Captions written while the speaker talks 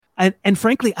And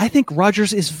frankly, I think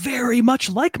Rodgers is very much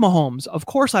like Mahomes. Of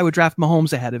course, I would draft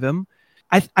Mahomes ahead of him.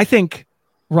 I think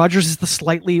Rodgers is the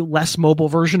slightly less mobile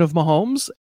version of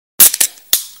Mahomes.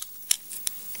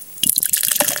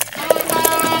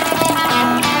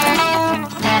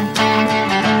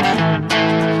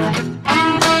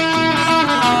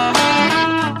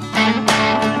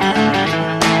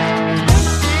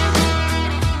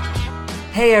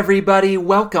 Hey everybody,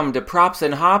 welcome to Props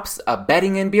and Hops, a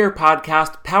betting and beer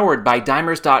podcast powered by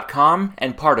Dimers.com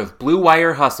and part of Blue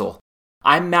Wire Hustle.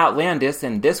 I'm Matt Landis,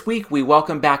 and this week we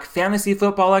welcome back fantasy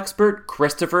football expert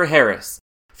Christopher Harris.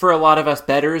 For a lot of us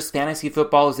bettors, fantasy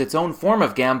football is its own form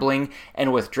of gambling,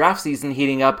 and with draft season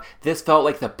heating up, this felt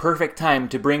like the perfect time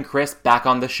to bring Chris back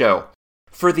on the show.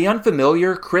 For the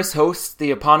unfamiliar, Chris hosts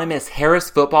the eponymous Harris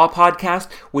Football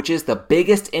Podcast, which is the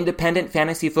biggest independent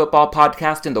fantasy football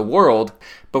podcast in the world.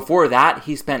 Before that,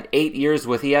 he spent 8 years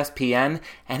with ESPN,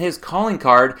 and his calling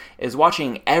card is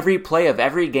watching every play of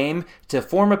every game to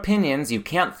form opinions you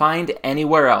can't find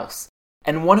anywhere else.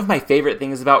 And one of my favorite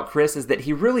things about Chris is that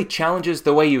he really challenges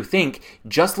the way you think.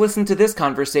 Just listen to this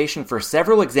conversation for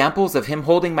several examples of him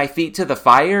holding my feet to the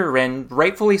fire, and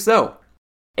rightfully so.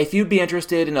 If you'd be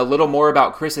interested in a little more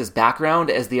about Chris's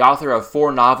background as the author of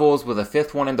 4 novels with a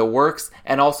 5th one in the works,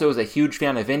 and also as a huge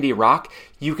fan of indie rock,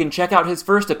 you can check out his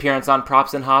first appearance on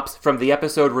Props and Hops from the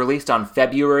episode released on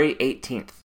February 18th.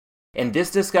 In this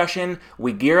discussion,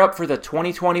 we gear up for the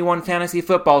 2021 fantasy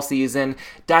football season,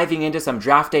 diving into some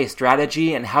draft day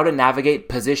strategy and how to navigate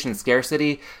position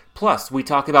scarcity. Plus, we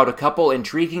talk about a couple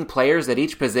intriguing players at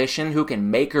each position who can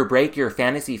make or break your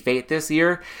fantasy fate this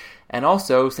year. And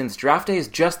also, since draft day is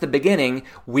just the beginning,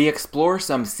 we explore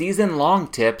some season-long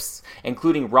tips,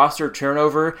 including roster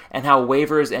turnover and how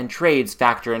waivers and trades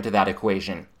factor into that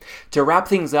equation. To wrap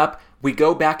things up, we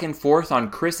go back and forth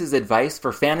on Chris's advice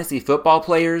for fantasy football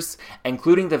players,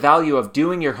 including the value of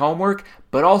doing your homework,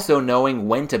 but also knowing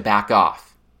when to back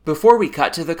off. Before we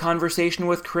cut to the conversation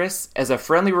with Chris, as a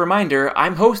friendly reminder,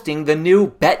 I'm hosting the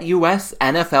new BetUS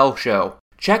NFL show.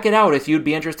 Check it out if you'd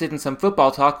be interested in some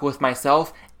football talk with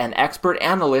myself and expert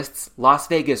analysts Las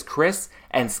Vegas Chris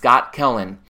and Scott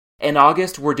Kellen. In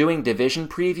August, we're doing division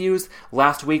previews.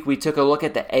 Last week, we took a look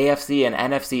at the AFC and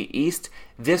NFC East.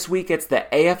 This week, it's the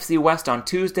AFC West on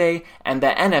Tuesday and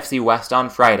the NFC West on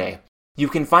Friday. You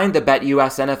can find the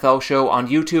BetUS NFL show on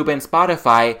YouTube and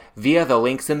Spotify via the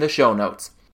links in the show notes.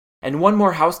 And one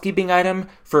more housekeeping item,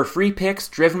 for free picks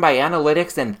driven by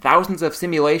analytics and thousands of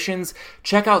simulations,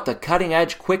 check out the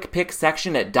cutting-edge quick pick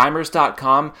section at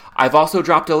Dimers.com. I've also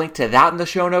dropped a link to that in the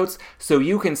show notes, so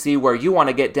you can see where you want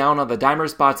to get down on the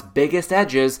Dimerspot's biggest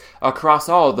edges across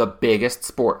all the biggest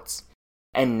sports.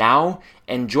 And now,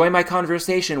 enjoy my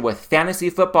conversation with fantasy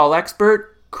football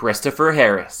expert Christopher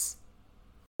Harris.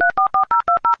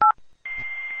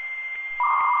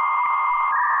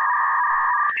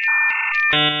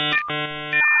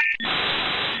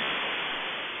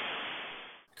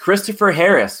 Christopher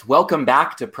Harris, welcome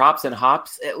back to Props and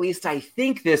Hops. At least I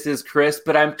think this is Chris,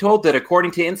 but I'm told that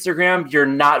according to Instagram, you're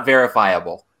not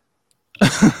verifiable.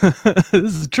 This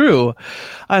is true.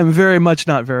 I'm very much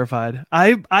not verified.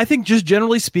 I think just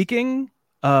generally speaking,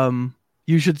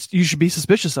 you should be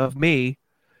suspicious of me.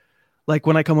 Like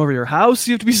when I come over to your house,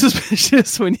 you have to be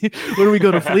suspicious. When we go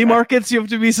to flea markets, you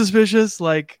have to be suspicious.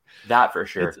 Like that for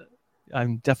sure.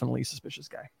 I'm definitely a suspicious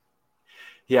guy.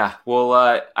 Yeah, well,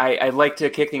 I'd like to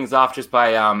kick things off just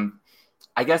by,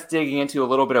 I guess, digging into a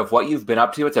little bit of what you've been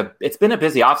up to. It's been a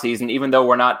busy offseason, even though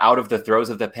we're not out of the throes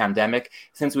of the pandemic.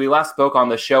 Since we last spoke on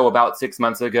the show about 6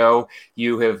 months ago,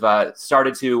 you have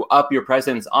started to up your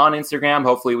presence on Instagram.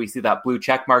 Hopefully we see that blue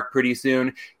check mark pretty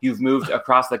soon. You've moved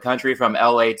across the country from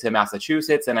LA to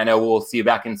Massachusetts, and I know we'll see you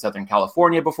back in Southern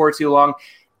California before too long.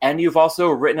 And you've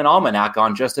also written an almanac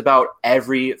on just about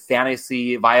every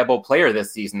fantasy viable player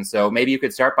this season. So maybe you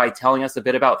could start by telling us a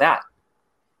bit about that.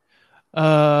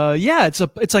 Yeah,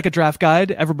 it's like a draft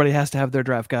guide. Everybody has to have their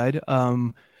draft guide. I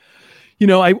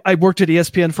worked at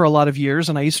ESPN for a lot of years,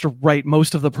 and I used to write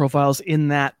most of the profiles in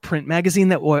that print magazine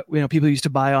that people used to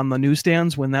buy on the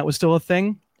newsstands when that was still a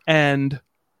thing. And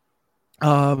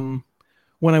when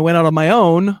I went out on my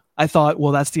own, I thought,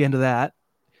 well, that's the end of that,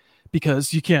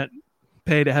 because you can't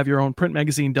pay to have your own print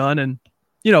magazine done. And,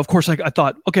 of course, I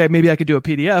thought, okay, maybe I could do a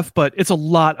PDF, but it's a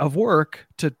lot of work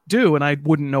to do, and I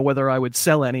wouldn't know whether I would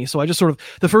sell any. So I just sort of,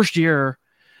 the first year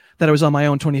that I was on my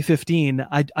own, 2015,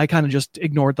 I kind of just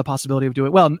ignored the possibility of doing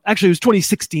it. Well, actually, it was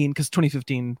 2016 because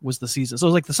 2015 was the season. So it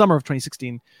was like the summer of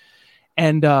 2016.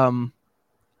 And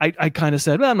I kind of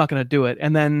said, well, I'm not going to do it.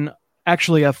 And then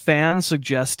actually a fan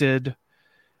suggested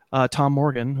Tom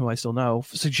Morgan, who I still know,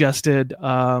 suggested,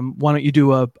 why don't you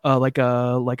do a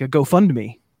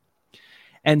GoFundMe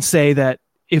and say that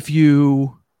if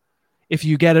you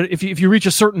reach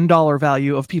a certain dollar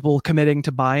value of people committing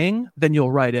to buying, then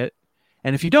you'll write it.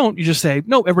 And if you don't, you just say,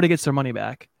 no, everybody gets their money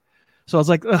back. So I was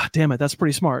like, damn it, that's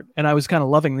pretty smart. And I was kind of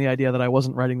loving the idea that I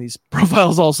wasn't writing these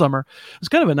profiles all summer. It was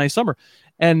kind of a nice summer.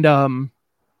 And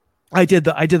I did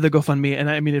the GoFundMe, and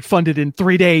I mean, it funded in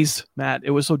 3 days, Matt.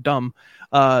 It was so dumb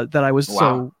that I was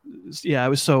I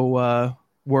was so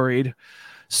worried.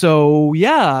 So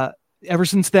yeah, ever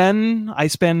since then, I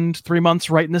spend 3 months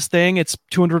writing this thing. It's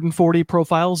 240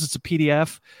 profiles. It's a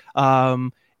PDF.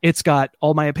 It's got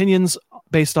all my opinions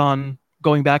based on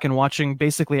going back and watching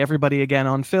basically everybody again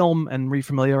on film and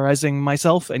refamiliarizing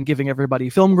myself and giving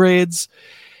everybody film grades.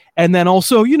 And then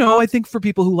also, I think for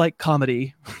people who like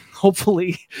comedy,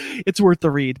 hopefully it's worth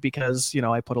the read because,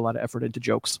 I put a lot of effort into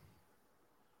jokes.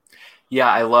 Yeah,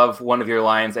 I love one of your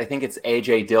lines. I think it's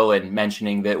AJ Dillon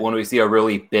mentioning that when we see a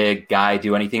really big guy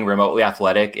do anything remotely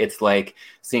athletic, it's like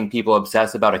seeing people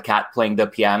obsess about a cat playing the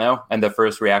piano. And the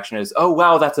first reaction is, oh,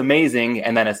 wow, that's amazing.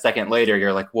 And then a second later,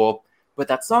 you're like, well, but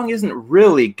that song isn't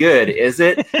really good, is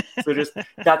it? So just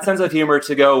that sense of humor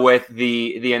to go with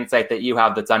the insight that you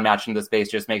have that's unmatched in the space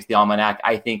just makes the Almanac,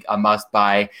 I think, a must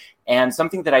buy. And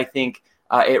something that I think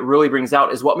it really brings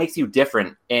out is what makes you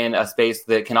different in a space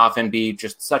that can often be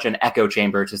just such an echo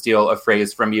chamber, to steal a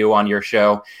phrase from you on your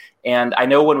show. And I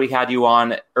know when we had you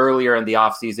on earlier in the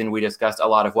off season, we discussed a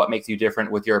lot of what makes you different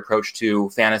with your approach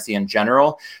to fantasy in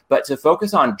general. But to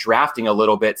focus on drafting a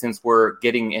little bit, since we're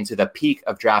getting into the peak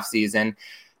of draft season,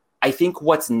 I think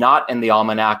what's not in the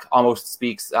Almanac almost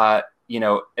speaks,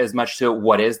 as much to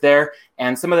what is there,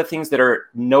 and some of the things that are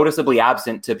noticeably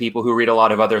absent to people who read a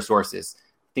lot of other sources.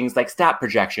 Things like stat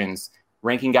projections,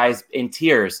 ranking guys in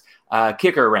tiers,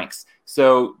 kicker ranks.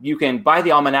 So you can buy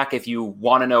the Almanac if you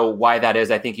want to know why that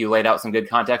is. I think you laid out some good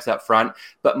context up front.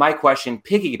 But my question,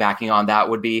 piggybacking on that,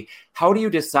 would be, how do you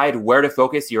decide where to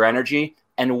focus your energy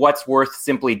and what's worth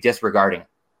simply disregarding?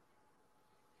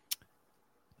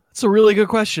 That's a really good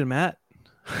question, Matt.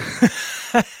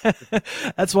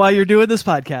 That's why you're doing this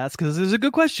podcast, because it's a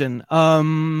good question.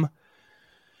 I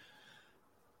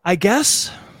guess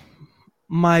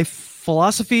my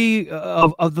philosophy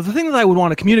of the thing that I would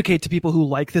want to communicate to people who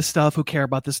like this stuff, who care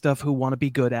about this stuff, who want to be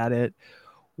good at it,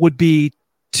 would be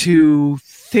to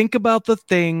think about the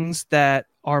things that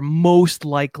are most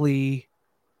likely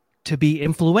to be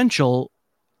influential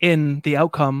in the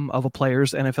outcome of a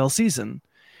player's NFL season.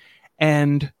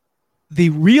 And the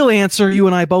real answer, you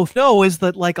and I both know, is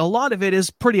that like a lot of it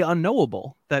is pretty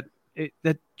unknowable, that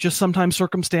just sometimes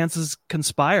circumstances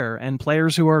conspire, and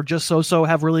players who are just so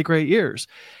have really great years,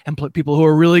 and people who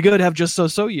are really good have just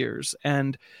so years.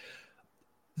 And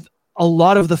a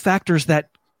lot of the factors that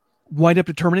wind up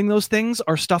determining those things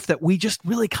are stuff that we just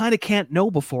really kind of can't know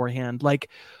beforehand. Like,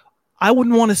 I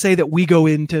wouldn't want to say that we go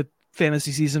into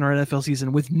fantasy season or NFL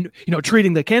season with,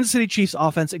 treating the Kansas City Chiefs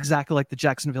offense exactly like the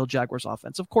Jacksonville Jaguars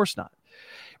offense. Of course not.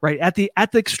 Right. At the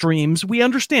extremes, we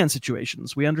understand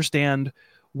situations. We understand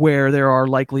where there are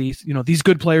likely, these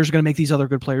good players are going to make these other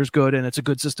good players good, and it's a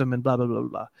good system, and blah, blah, blah,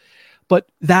 blah. But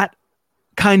that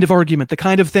kind of argument, the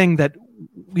kind of thing that,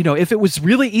 if it was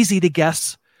really easy to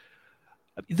guess,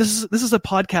 this is a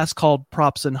podcast called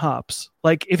Props and Hops.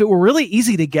 Like, if it were really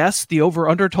easy to guess the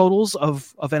over-under totals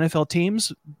of NFL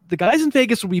teams, the guys in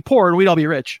Vegas would be poor and we'd all be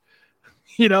rich.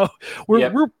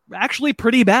 We're actually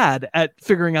pretty bad at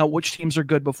figuring out which teams are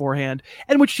good beforehand,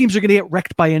 and which teams are going to get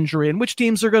wrecked by injury, and which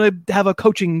teams are going to have a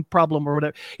coaching problem or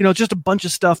whatever. It's just a bunch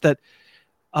of stuff that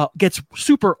gets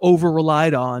super over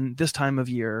relied on this time of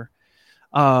year.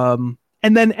 And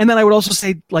then I would also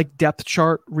say, like, depth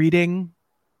chart reading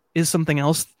is something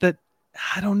else that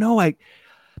I don't know. I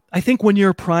think when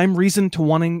your prime reason to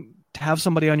wanting to have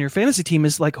somebody on your fantasy team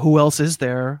is like, who else is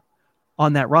there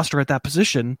on that roster at that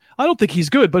position? I don't think he's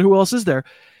good, but who else is there?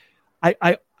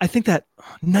 I think that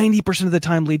 90% of the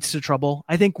time leads to trouble.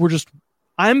 I think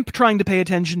I'm trying to pay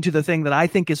attention to the thing that I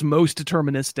think is most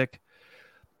deterministic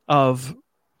of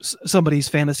somebody's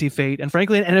fantasy fate, and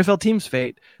frankly, an NFL team's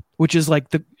fate, which is like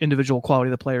the individual quality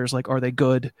of the players. Like, are they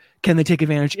good? Can they take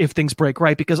advantage if things break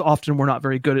right? Because often we're not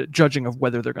very good at judging of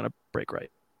whether they're going to break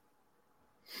right.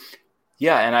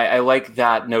 Yeah, and I like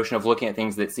that notion of looking at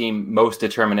things that seem most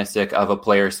deterministic of a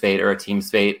player's fate or a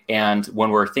team's fate. And when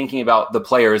we're thinking about the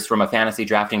players from a fantasy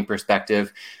drafting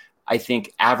perspective, I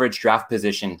think average draft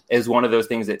position is one of those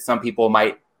things that some people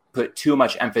might put too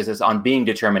much emphasis on being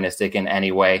deterministic in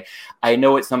any way. I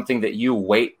know it's something that you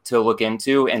wait to look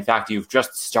into. In fact, you've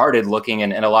just started looking,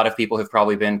 and a lot of people have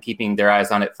probably been keeping their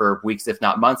eyes on it for weeks, if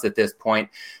not months at this point.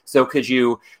 So could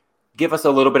you give us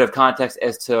a little bit of context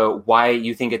as to why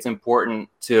you think it's important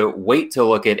to wait to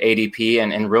look at ADP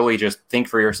and really just think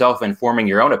for yourself and forming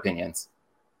your own opinions.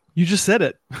 You just said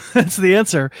it. That's the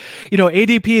answer.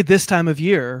 ADP at this time of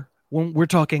year, when we're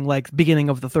talking like beginning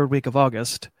of the third week of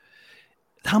August,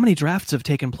 how many drafts have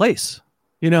taken place?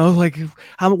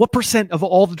 What percent of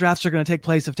all the drafts are going to take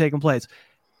place have taken place?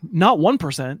 Not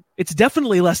 1%. It's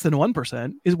definitely less than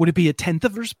 1%. Would it be a 10th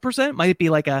of a percent? Might it be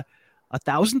like a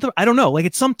thousandth? I don't know. Like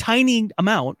it's some tiny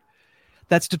amount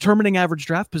that's determining average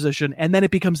draft position. And then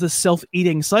it becomes this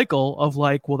self-eating cycle of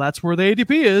like, well, that's where the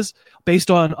ADP is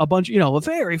based on a bunch, a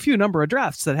very few number of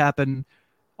drafts that happen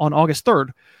on August 3rd.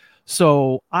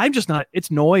 So I'm just not,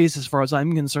 it's noise as far as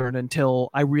I'm concerned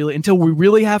until we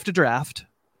really have to draft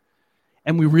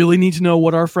and we really need to know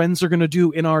what our friends are going to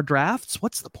do in our drafts.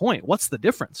 What's the point? What's the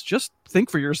difference? Just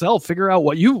think for yourself, figure out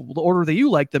the order that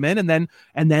you like them in, and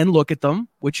then look at them,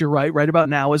 which you're right about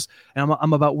now is, and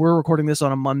we're recording this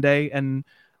on a Monday, and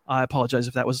I apologize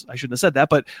if I shouldn't have said that,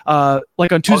 but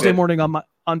like on Tuesday morning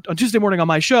on Tuesday morning on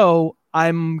my show,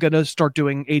 I'm going to start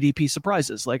doing ADP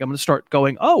surprises. Like I'm going to start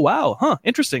going, oh, wow,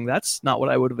 interesting. That's not what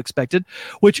I would have expected,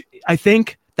 which I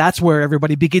think that's where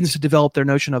everybody begins to develop their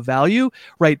notion of value,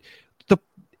 right?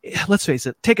 Let's face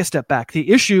it, take a step back.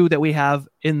 The issue that we have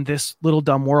in this little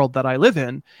dumb world that I live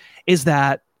in is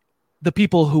that the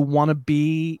people who want to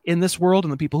be in this world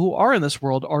and the people who are in this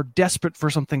world are desperate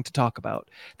for something to talk about.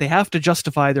 They have to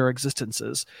justify their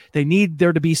existences. They need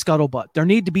there to be scuttlebutt. There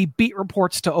need to be beat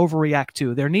reports to overreact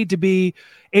to. There need to be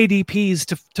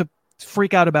ADPs to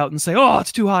freak out about and say, oh,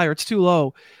 it's too high or it's too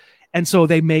low. And so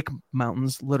they make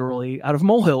mountains literally out of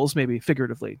molehills, maybe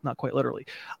figuratively, not quite literally.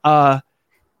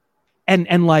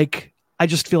 And like, I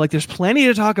just feel like there's plenty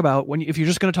to talk about if you're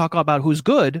just going to talk about who's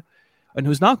good and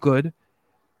who's not good.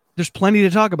 There's plenty to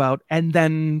talk about. And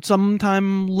then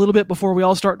sometime a little bit before we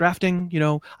all start drafting,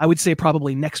 I would say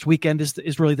probably next weekend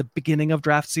is really the beginning of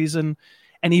draft season.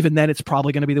 And even then it's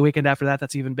probably going to be the weekend after that.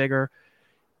 That's even bigger.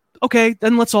 Okay,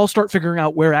 then let's all start figuring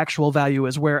out where actual value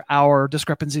is, where our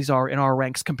discrepancies are in our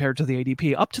ranks compared to the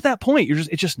ADP. Up to that point,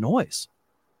 it's just noise.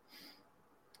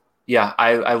 Yeah,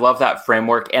 I love that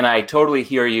framework, and I totally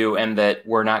hear you in that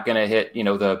we're not going to hit,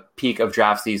 the peak of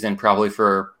draft season probably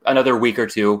for another week or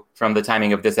two from the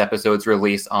timing of this episode's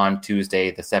release on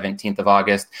Tuesday, the 17th of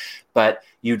August. But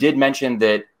you did mention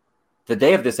that the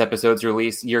day of this episode's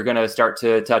release, you're going to start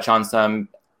to touch on some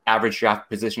average draft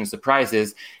position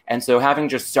surprises. And so having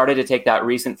just started to take that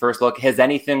recent first look, has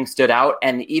anything stood out?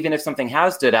 And even if something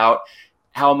has stood out,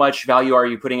 how much value are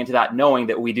you putting into that, knowing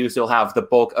that we do still have the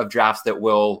bulk of drafts that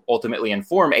will ultimately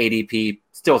inform ADP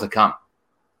still to come?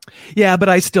 Yeah, but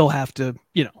I still have to,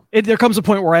 there comes a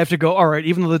point where I have to go, all right,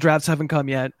 even though the drafts haven't come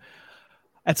yet,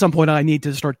 at some point I need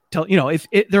to start there are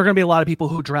going to be a lot of people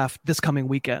who draft this coming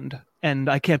weekend, and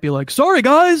I can't be like, sorry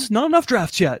guys, not enough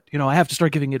drafts yet. I have to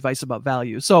start giving advice about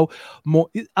value. So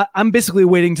I'm basically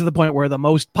waiting to the point where the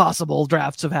most possible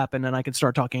drafts have happened and I can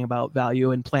start talking about value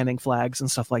and planting flags and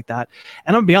stuff like that.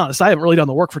 And I'm gonna be honest, I haven't really done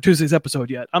the work for Tuesday's episode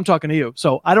yet. I'm talking to you.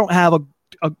 So I don't have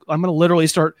I'm going to literally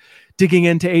start digging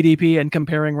into ADP and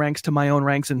comparing ranks to my own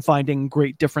ranks and finding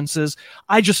great differences.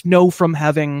 I just know from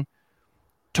having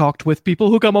talked with people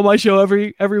who come on my show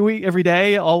every week, every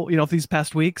day, these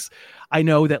past weeks, I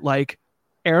know that like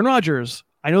Aaron Rodgers,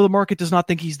 I know the market does not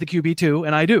think he's the QB2,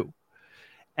 and I do.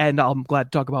 And I'm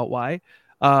glad to talk about why.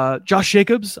 Josh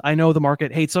Jacobs, I know the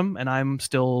market hates him, and I'm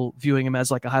still viewing him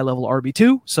as like a high-level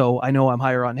RB2, so I know I'm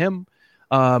higher on him.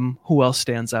 Who else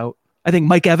stands out? I think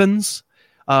Mike Evans,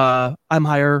 I'm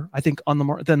higher, I think,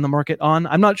 than the market on.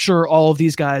 I'm not sure all of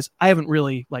these guys. I haven't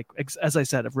really, as I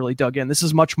said, I've really dug in. This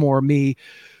is much more me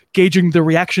gauging the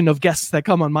reaction of guests that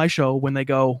come on my show when I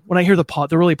hear the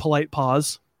really polite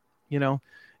pause, and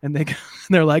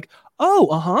they're like,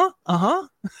 oh,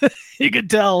 you could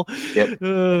tell. Yep.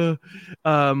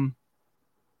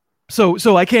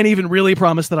 So I can't even really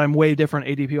promise that I'm way different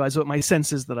ADP-wise, but my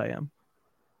sense is that I am.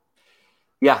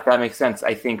 Yeah, that makes sense.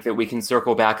 I think that we can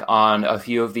circle back on a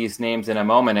few of these names in a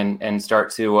moment and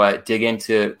start to dig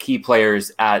into key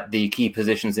players at the key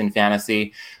positions in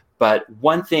fantasy. But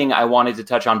one thing I wanted to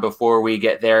touch on before we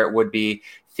get there would be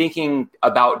thinking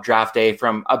about draft day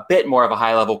from a bit more of a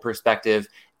high-level perspective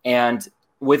and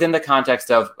within the context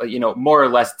of, more or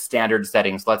less standard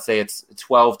settings. Let's say it's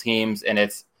 12 teams and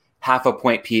it's half a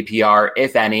point PPR,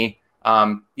 if any.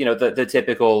 The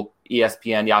typical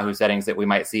ESPN, Yahoo settings that we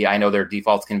might see. I know their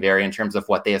defaults can vary in terms of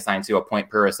what they assign to a point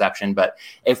per reception, but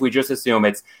if we just assume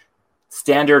it's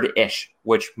standard-ish,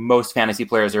 which most fantasy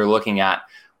players are looking at,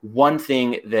 one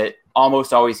thing that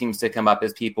almost always seems to come up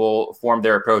as people form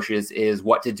their approaches is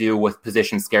what to do with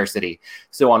position scarcity.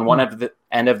 So on one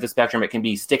end of the spectrum, it can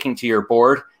be sticking to your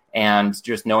board and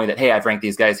just knowing that, hey, I've ranked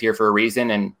these guys here for a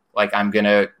reason, and like I'm going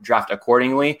to draft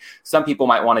accordingly. Some people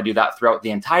might want to do that throughout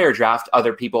the entire draft,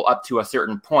 other people up to a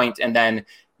certain point, and then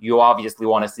you obviously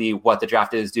want to see what the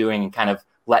draft is doing and kind of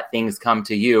let things come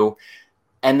to you.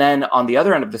 And then on the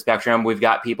other end of the spectrum, we've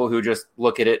got people who just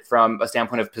look at it from a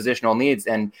standpoint of positional needs.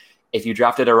 And if you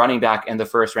drafted a running back in the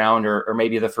first round or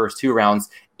maybe the first 2 rounds,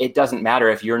 it doesn't matter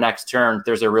if your next turn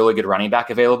there's a really good running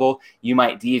back available. You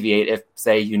might deviate if,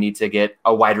 say, you need to get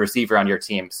a wide receiver on your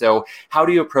team. So how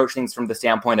do you approach things from the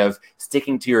standpoint of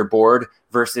sticking to your board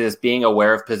versus being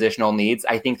aware of positional needs?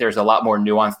 I think there's a lot more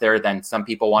nuance there than some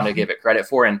people want to give it credit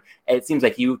for. And it seems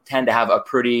like you tend to have a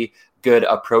pretty good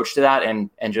approach to that and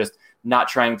just not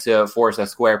trying to force a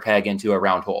square peg into a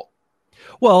round hole.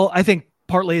 Well, I think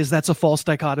partly is that's a false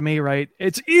dichotomy, right?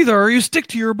 It's either you stick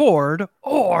to your board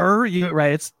or you,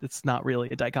 right? It's not really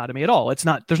a dichotomy at all.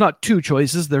 There's not 2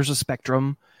 choices. There's a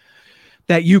spectrum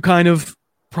that you kind of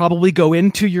probably go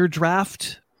into your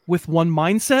draft with one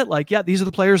mindset. Like, yeah, these are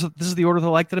the players. This is the order that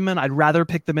I like them in. I'd rather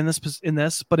pick them in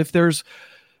this. But if there's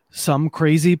some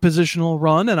crazy positional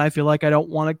run and I feel like I don't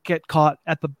want to get caught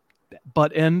at the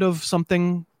butt end of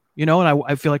something, and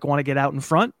I feel like I want to get out in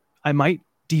front, I might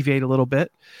deviate a little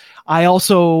bit. I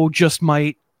also just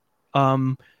might,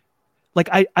 I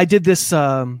did this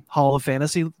Hall of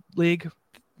Fantasy League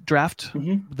draft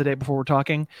the day before we're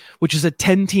talking, which is a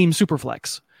 10-team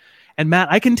Superflex. And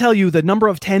Matt, I can tell you the number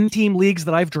of 10-team leagues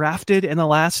that I've drafted in the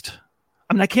last,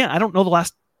 I've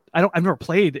never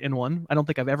played in one. I don't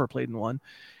think I've ever played in one.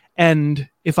 And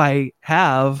if I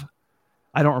have,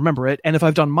 I don't remember it. And if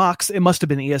I've done mocks, it must have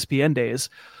been ESPN days.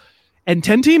 And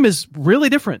 10-team is really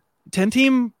different.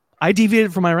 10-team, I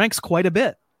deviated from my ranks quite a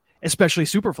bit, especially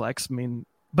Superflex. I mean,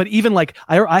 but even like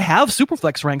I have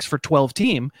Superflex ranks for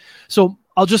 12-team. So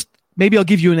I'll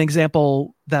give you an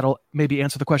example that'll maybe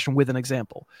answer the question with an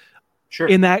example. Sure.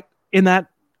 In that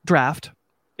draft,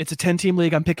 it's a 10-team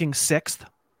league. I'm picking 6th.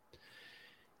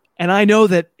 And I know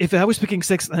that if I was picking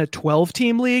 6th in a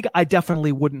 12-team league, I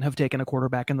definitely wouldn't have taken a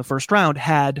quarterback in the first round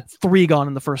had 3 gone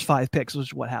in the first 5 picks, which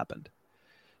is what happened.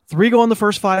 3 go in the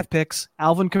first 5 picks.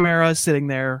 Alvin Kamara is sitting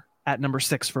there at number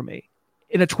 6 for me.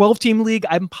 In a 12-team league,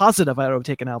 I'm positive I would have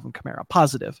taken Alvin Kamara.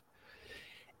 Positive.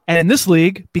 And in this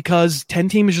league, because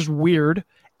 10-team is just weird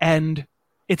and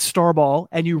it's star ball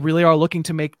and you really are looking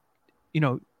to make,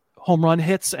 home run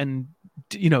hits and,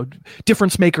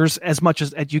 difference makers as much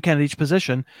as you can at each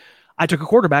position, I took a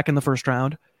quarterback in the first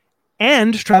round.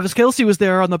 And Travis Kelce was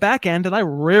there on the back end, and I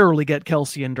rarely get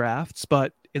Kelce in drafts,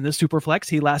 but in this Superflex,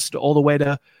 he lasted all the way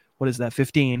to,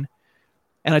 15?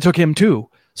 And I took him too.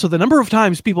 So the number of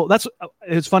times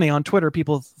it's funny on Twitter,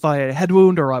 people thought I had a head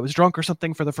wound or I was drunk or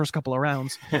something for the first couple of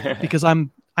rounds because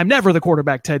I'm never the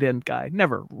quarterback tight end guy.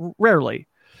 Never, rarely,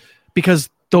 because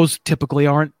those typically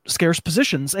aren't scarce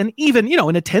positions. And even,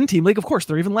 in a 10-team league, of course,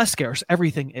 they're even less scarce.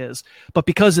 Everything is. But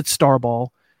because it's star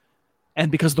ball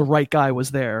and because the right guy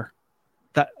was there,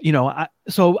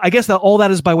 so I guess that all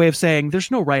that is by way of saying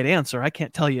there's no right answer. I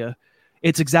can't tell you.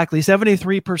 It's exactly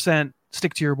 73%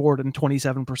 stick to your board and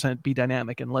 27% be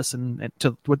dynamic and listen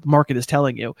to what the market is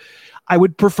telling you. I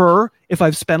would prefer, if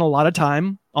I've spent a lot of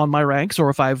time on my ranks or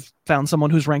if I've found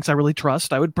someone whose ranks I really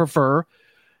trust, I would prefer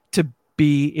to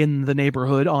be in the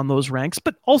neighborhood on those ranks.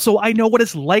 But also I know what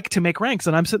it's like to make ranks,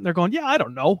 and I'm sitting there going, yeah, I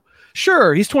don't know.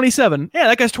 Sure, he's 27. Yeah,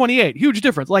 that guy's 28. Huge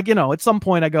difference. Like, at some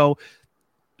point I go,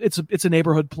 it's a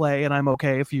neighborhood play, and I'm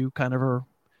okay if you kind of are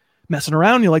messing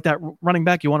around. You like that running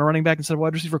back, you want a running back instead of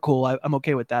wide receiver. Cool. I'm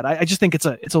okay with that. I just think it's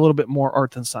a little bit more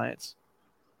art than science.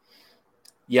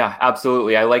 Yeah,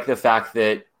 absolutely. I like the fact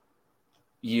that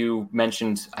you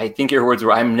mentioned, I think your words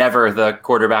were, I'm never the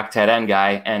quarterback tight end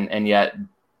guy. And yet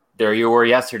there you were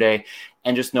yesterday.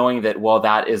 And just knowing that while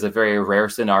that is a very rare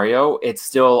scenario, it's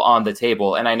still on the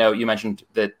table. And I know you mentioned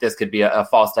that this could be a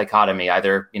false dichotomy,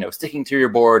 either, sticking to your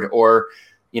board or,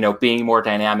 being more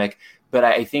dynamic. But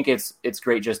I think it's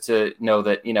great just to know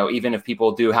that, even if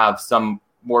people do have some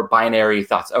more binary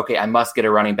thoughts, okay, I must get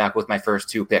a running back with my first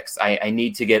 2 picks. I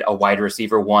need to get a wide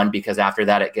receiver 1 because after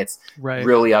that it gets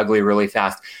really ugly really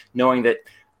fast. Knowing that,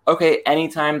 okay,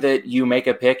 anytime that you make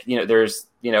a pick, there's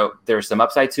some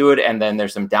upside to it, and then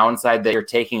there's some downside that you're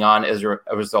taking on as a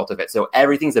result of it. So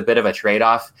everything's a bit of a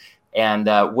trade-off.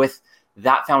 And with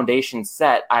that foundation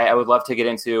set, I would love to get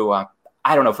into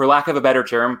I don't know, for lack of a better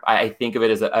term, I think of it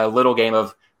as a little game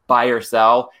of buy or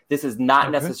sell. This is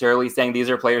not necessarily saying these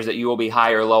are players that you will be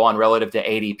high or low on relative to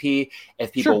ADP.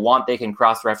 If people want, they can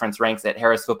cross-reference ranks at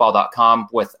harrisfootball.com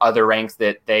with other ranks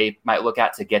that they might look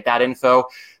at to get that info.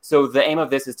 So the aim of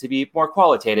this is to be more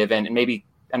qualitative and maybe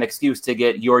an excuse to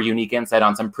get your unique insight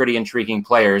on some pretty intriguing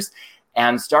players.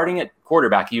 And starting at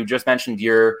quarterback, you just mentioned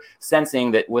you're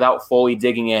sensing that without fully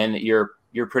digging in, you're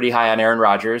pretty high on Aaron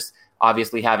Rodgers.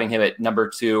 Obviously, having him at number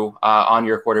 2 on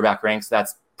your quarterback ranks,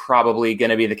 that's probably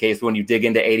going to be the case when you dig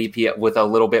into ADP with a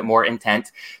little bit more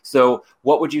intent. So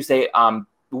what would you say?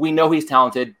 We know he's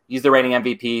talented. He's the reigning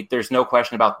MVP. There's no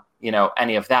question about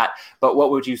any of that. But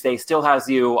what would you say still has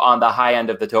you on the high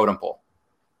end of the totem pole?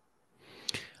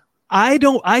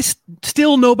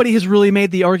 Still nobody has really made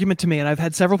the argument to me, and I've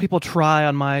had several people try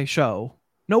on my show.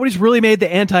 Nobody's really made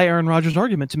the anti-Aaron Rodgers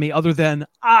argument to me other than,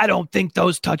 I don't think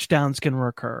those touchdowns can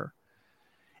recur.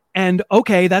 And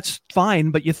okay, that's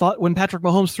fine, but you thought when Patrick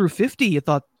Mahomes threw 50, you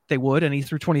thought they would, and he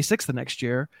threw 26 the next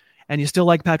year, and you still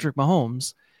like Patrick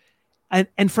Mahomes.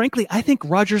 And frankly, I think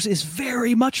Rodgers is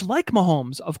very much like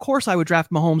Mahomes. Of course, I would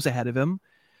draft Mahomes ahead of him,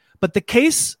 but the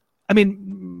case, I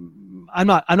mean, I'm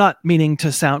not meaning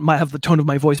to might have the tone of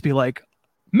my voice be like,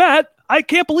 Matt, I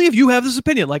can't believe you have this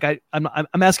opinion. Like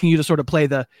I'm asking you to sort of play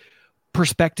the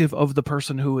perspective of the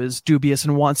person who is dubious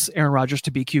and wants Aaron Rodgers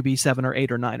to be QB 7 or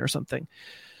 8 or 9 or something.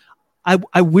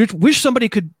 I wish somebody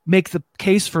could make the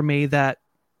case for me that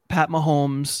Pat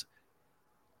Mahomes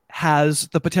has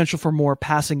the potential for more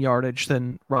passing yardage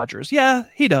than Rodgers. Yeah,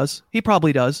 he does. He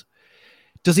probably does.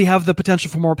 Does he have the potential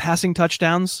for more passing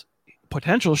touchdowns?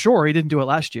 Potential, sure. He didn't do it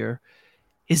last year.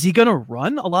 Is he going to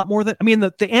run a lot more than? I mean,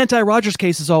 the anti-Rodgers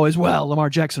case is always, well, Lamar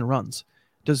Jackson runs.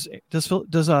 Does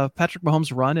Patrick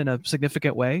Mahomes run in a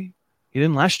significant way? He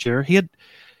didn't last year. He had,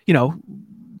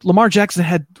 Lamar Jackson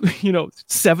had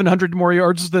 700 more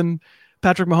yards than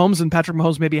Patrick Mahomes, and Patrick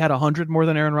Mahomes maybe had 100 more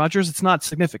than Aaron Rodgers. It's not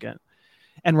significant,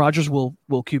 and Rodgers will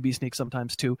QB sneak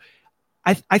sometimes too.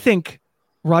 I think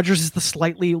Rodgers is the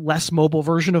slightly less mobile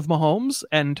version of Mahomes,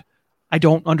 and I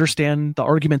don't understand the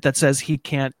argument that says he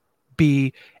can't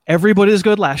be every bit as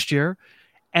good last year,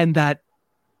 and that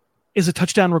is a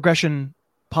touchdown regression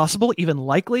possible, even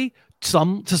likely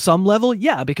to some level.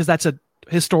 Yeah, because that's a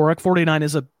historic 49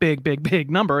 is a big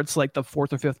number. It's like the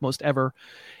 4th or 5th most ever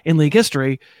in league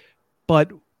history.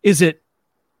 But is it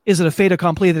a fait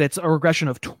accompli that it's a regression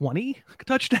of 20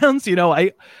 touchdowns?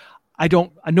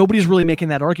 Nobody's really making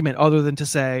that argument other than to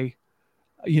say,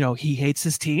 he hates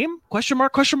his team? Question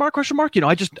mark.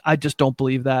 I just don't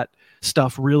believe that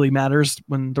stuff really matters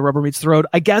when the rubber meets the road.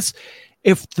 I guess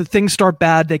if the things start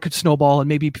bad, they could snowball, and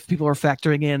maybe people are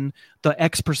factoring in the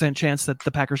X% chance that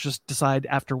the Packers just decide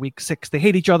after week 6 they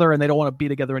hate each other and they don't want to be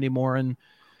together anymore. And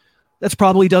that's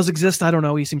probably does exist. I don't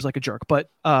know. He seems like a jerk, but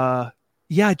I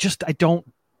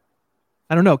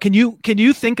don't know. Can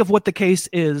you think of what the case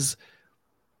is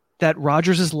that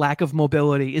Rodgers' lack of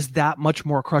mobility is that much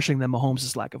more crushing than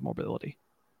Mahomes' lack of mobility?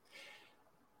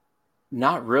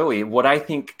 Not really. What I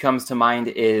think comes to mind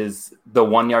is the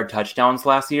 1-yard touchdowns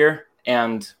last year.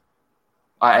 And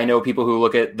I know people who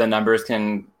look at the numbers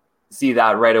can see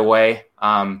that right away.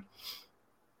 One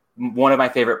of my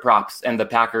favorite props, and the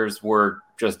Packers were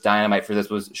just dynamite for this,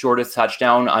 was shortest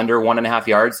touchdown under 1.5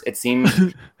 yards. It seems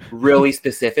really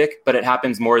specific, but it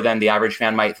happens more than the average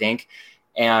fan might think.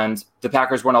 And the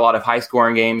Packers won a lot of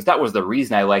high-scoring games. That was the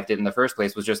reason I liked it in the first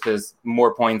place, was just because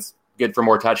more points, good for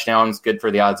more touchdowns, good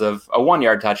for the odds of a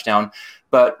 1-yard touchdown.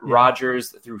 But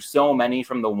Rodgers threw so many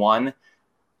from the 1.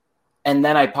 And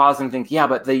then I pause and think, yeah,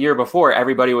 but the year before,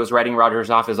 everybody was writing Rodgers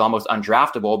off as almost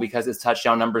undraftable because his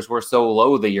touchdown numbers were so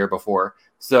low the year before.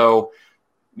 So,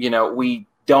 we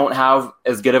don't have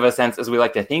as good of a sense as we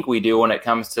like to think we do when it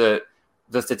comes to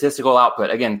the statistical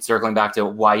output. Again, circling back to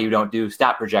why you don't do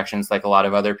stat projections like a lot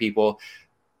of other people.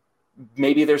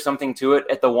 Maybe there's something to it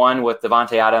at the 1 with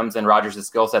Davante Adams and Rodgers'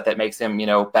 skill set that makes him,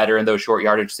 better in those short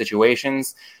yardage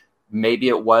situations. Maybe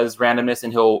it was randomness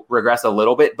and he'll regress a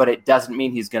little bit, but it doesn't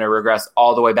mean he's going to regress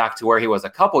all the way back to where he was a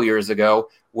couple years ago,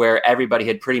 where everybody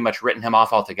had pretty much written him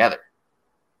off altogether.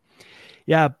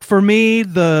 Yeah, for me,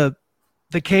 the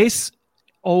case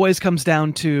always comes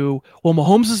down to, well,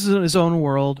 Mahomes is in his own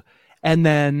world, and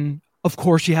then, of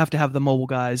course, you have to have the mobile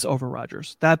guys over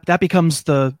Rodgers. That becomes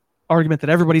the argument that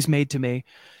everybody's made to me.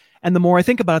 And the more I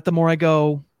think about it, the more I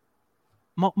go,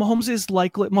 Mahomes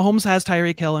has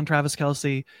Tyreek Hill and Travis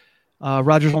Kelce.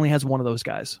 Rodgers only has one of those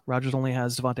guys. Rodgers only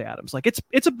has Davante Adams. Like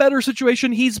it's a better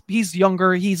situation. He's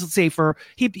younger. He's safer.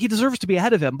 He deserves to be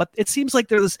ahead of him. But it seems like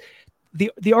there's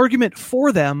the argument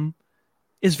for them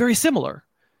is very similar,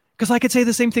 because I could say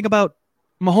the same thing about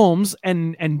Mahomes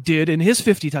and did in his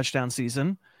 50 touchdown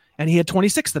season, and he had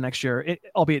 26 the next year,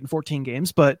 albeit in 14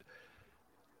 games. But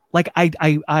like what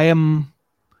did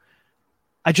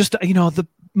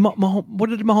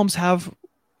Mahomes have?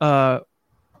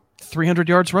 300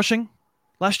 yards rushing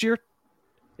last year.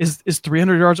 Is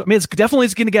 300 yards? I mean, it's definitely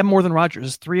going to get more than Rodgers.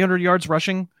 Is 300 yards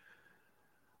rushing?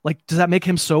 Like, does that make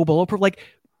him so bulletproof? Like,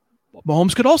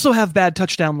 Mahomes could also have bad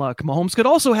touchdown luck. Mahomes could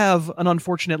also have an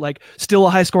unfortunate, like, still a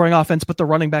high scoring offense, but the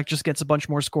running back just gets a bunch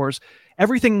more scores.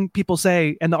 Everything people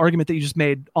say, and the argument that you just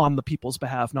made on the people's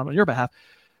behalf, not on your behalf,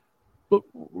 but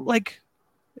like,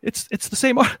 it's the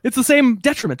same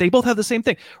detriment. They both have the same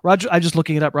thing. Rodgers, I just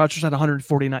looking it up. Rodgers had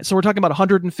 149. So we're talking about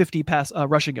 150 pass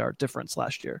rushing yard difference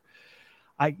last year.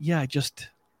 I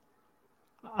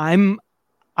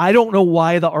don't know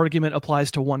why the argument applies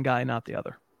to one guy, not the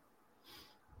other.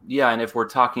 Yeah, and if we're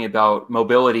talking about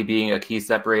mobility being a key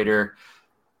separator,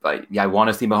 I want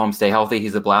to see Mahomes stay healthy.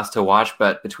 He's a blast to watch,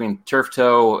 but between turf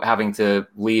toe, having to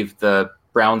leave the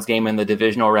Browns game in the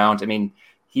divisional round, I mean,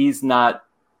 he's not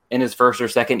in his first or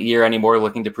second year anymore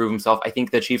looking to prove himself. I think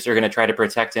the Chiefs are going to try to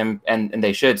protect him, and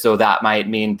they should, so that might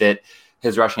mean that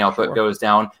his rushing output goes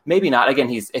down. Maybe not. Again,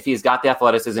 if he's got the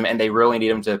athleticism and they really need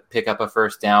him to pick up a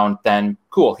first down, then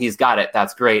cool, he's got it.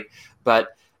 That's great.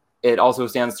 But it also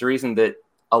stands to reason that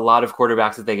a lot of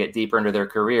quarterbacks, as they get deeper into their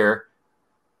career,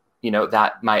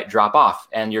 that might drop off,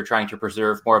 and you're trying to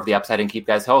preserve more of the upside and keep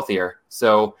guys healthier.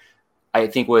 So I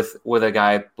think with a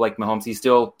guy like Mahomes, he's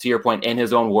still, to your point, in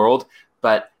his own world,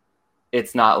 but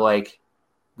it's not like,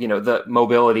 the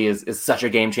mobility is such a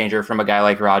game changer from a guy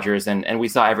like Rodgers. And we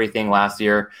saw everything last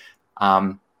year.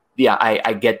 I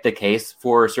get the case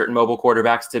for certain mobile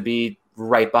quarterbacks to be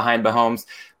right behind Mahomes,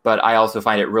 but I also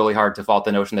find it really hard to fault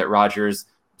the notion that Rodgers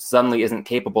suddenly isn't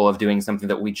capable of doing something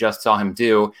that we just saw him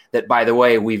do, that, by the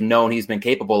way, we've known he's been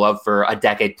capable of for a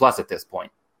decade plus at this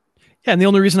point. Yeah, and the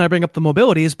only reason I bring up the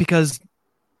mobility is because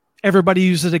everybody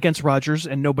uses it against Rodgers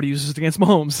and nobody uses it against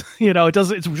Mahomes.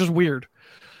 It's just weird.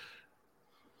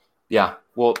 Yeah,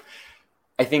 well,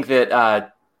 I think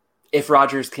that if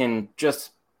Rodgers can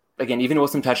just, again, even with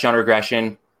some touchdown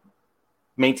regression,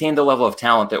 maintain the level of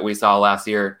talent that we saw last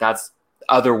year, that's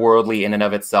otherworldly in and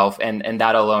of itself. And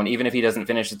that alone, even if he doesn't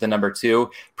finish at the number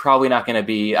 2, probably not going to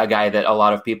be a guy that a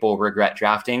lot of people regret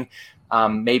drafting.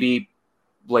 Maybe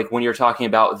like when you're talking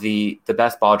about the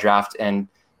best ball draft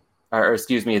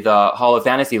the Hall of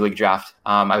Fantasy League draft.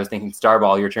 I was thinking Star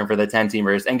Ball, your term for the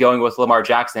 10-teamers, and going with Lamar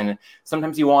Jackson.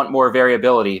 Sometimes you want more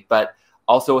variability, but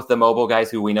also with the mobile guys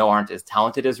who we know aren't as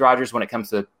talented as Rodgers when it comes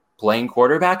to playing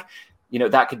quarterback,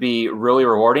 that could be really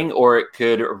rewarding, or it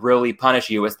could really punish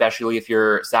you, especially if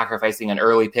you're sacrificing an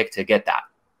early pick to get that.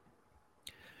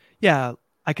 Yeah,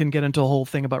 I can get into a whole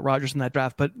thing about Rodgers in that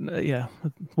draft, but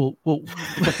we'll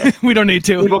we don't need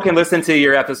to. People can listen to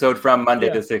your episode from Monday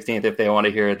the 16th if they want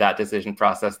to hear that decision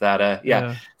process. That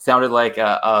sounded like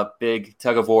a big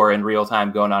tug of war in real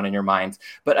time going on in your mind.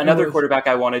 But another quarterback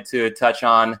I wanted to touch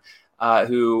on,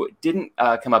 who didn't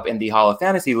come up in the Hall of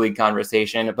Fantasy League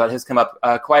conversation, but has come up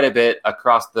quite a bit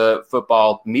across the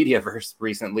football mediaverse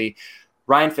recently,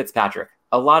 Ryan Fitzpatrick.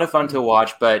 A lot of fun to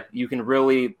watch, but you can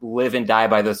really live and die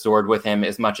by the sword with him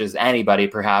as much as anybody,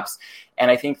 perhaps.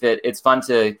 And I think that it's fun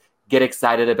to get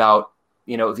excited about,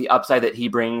 the upside that he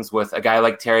brings with a guy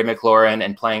like Terry McLaurin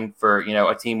and playing for,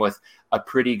 a team with a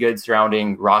pretty good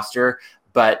surrounding roster.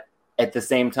 But at the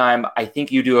same time, I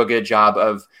think you do a good job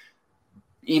of,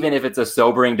 even if it's a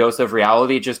sobering dose of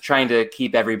reality, just trying to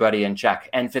keep everybody in check.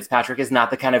 And Fitzpatrick is not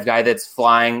the kind of guy that's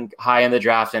flying high in the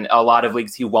draft. In a lot of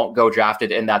leagues, he won't go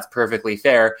drafted, and that's perfectly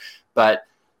fair. But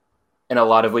in a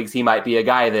lot of leagues, he might be a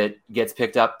guy that gets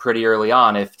picked up pretty early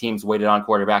on if teams waited on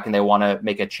quarterback and they want to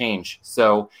make a change.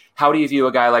 So how do you view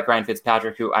a guy like Ryan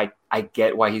Fitzpatrick, who I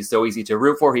get why he's so easy to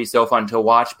root for, he's so fun to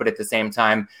watch, but at the same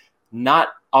time, not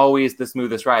always the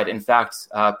smoothest ride. In fact,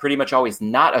 pretty much always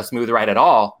not a smooth ride at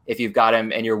all if you've got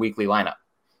him in your weekly lineup.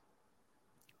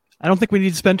 I don't think we need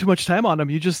to spend too much time on him.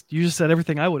 You just said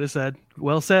everything I would have said.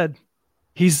 Well said.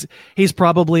 He's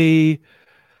probably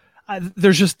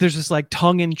there's this like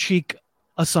tongue-in-cheek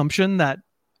assumption that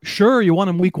sure you want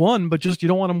him week 1, but just you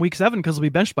don't want him week 7 because he'll be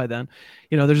benched by then.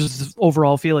 There's this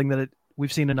overall feeling that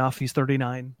we've seen enough. He's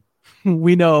 39.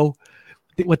 We know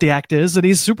what the act is, and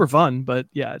he's super fun, but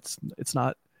yeah, it's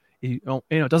not,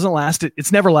 it doesn't last.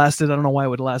 It's never lasted. I don't know why it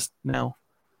would last now.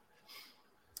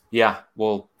 Yeah,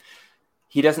 well,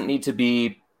 he doesn't need to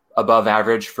be above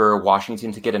average for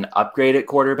Washington to get an upgrade at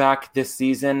quarterback this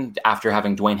season after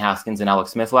having Dwayne Haskins and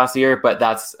Alex Smith last year, but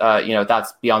that's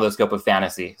that's beyond the scope of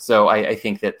fantasy. So I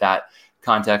think that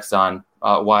context on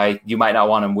why you might not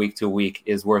want him week to week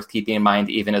is worth keeping in mind,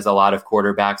 even as a lot of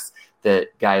quarterbacks that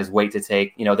guys wait to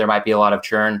take. There might be a lot of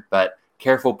churn, but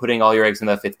careful putting all your eggs in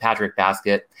the Fitzpatrick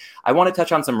basket. I want to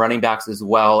touch on some running backs as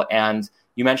well. And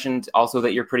you mentioned also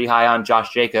that you're pretty high on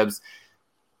Josh Jacobs.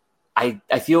 I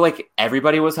feel like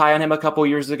everybody was high on him a couple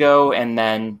years ago. And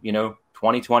then,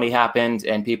 2020 happened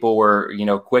and people were,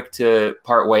 quick to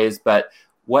part ways. But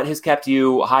what has kept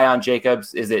you high on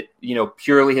Jacobs? Is it,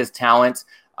 purely his talent?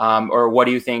 Or what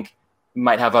do you think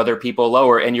might have other people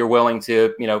lower and you're willing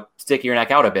to, stick your neck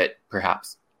out a bit,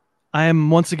 perhaps? I am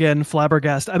once again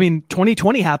flabbergasted. I mean,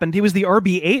 2020 happened. He was the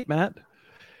RB8, Matt.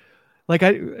 Like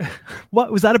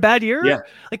what was that a bad year? Yeah.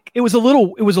 Like it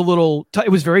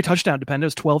was very touchdown dependent. It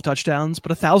was 12 touchdowns,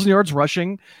 but 1,000 yards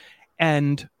rushing.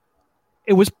 And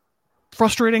it was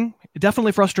frustrating,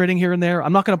 definitely frustrating here and there.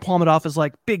 I'm not going to palm it off as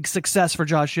like big success for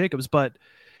Josh Jacobs, but,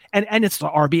 and it's the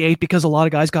RB8 because a lot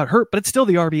of guys got hurt, but it's still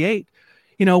the RB8.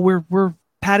 We're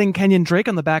patting Kenyon Drake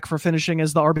on the back for finishing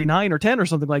as the RB9 or 10 or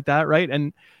something like that. Right.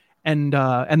 And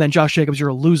then Josh Jacobs, you're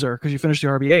a loser because you finished the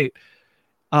RB8.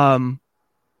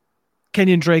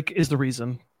 Kenyon Drake is the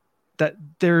reason that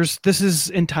this is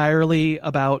entirely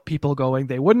about people going,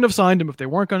 they wouldn't have signed him if they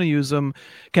weren't going to use him.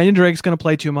 Kenyon Drake's going to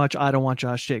play too much. I don't want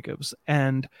Josh Jacobs.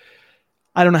 And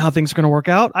I don't know how things are going to work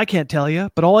out. I can't tell you,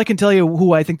 but all I can tell you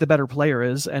who I think the better player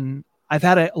is. And I've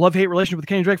had a love-hate relationship with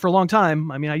Kenyon Drake for a long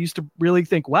time. I mean, I used to really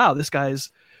think, wow, this guy's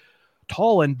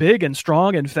tall and big and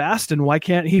strong and fast, and why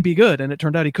can't he be good? And it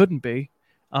turned out he couldn't be.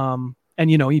 And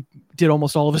he did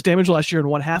almost all of his damage last year in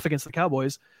one half against the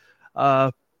Cowboys.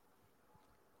 The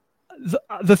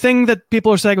thing that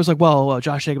people are saying was like, well,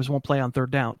 Josh Jacobs won't play on third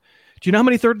down. Do you know how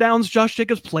many third downs Josh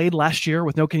Jacobs played last year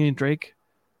with no Kenyon Drake?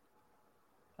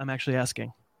 I'm actually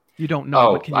asking. You don't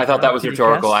know. Oh, I thought that was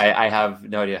rhetorical. I have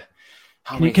no idea.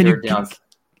 How many third downs?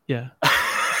 Yeah.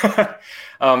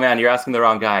 Oh man, you're asking the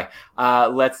wrong guy.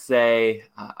 Let's say,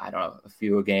 I don't know, a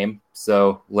few a game.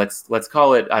 So let's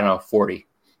call it, I don't know, 40.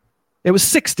 It was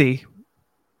 60.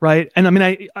 Right. And I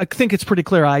mean, I think it's pretty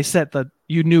clear. I said that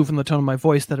you knew from the tone of my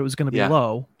voice that it was going to be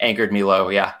low. Anchored me low.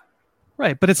 Yeah.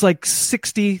 Right. But it's like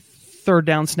 60 third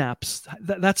down snaps.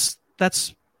 That's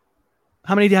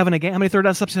how many do you have in a game? How many third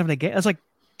down snaps do you have in a game? That's like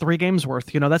 3 games worth.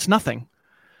 That's nothing.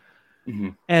 Mm-hmm.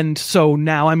 And so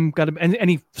now and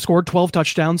he scored 12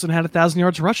 touchdowns and had 1,000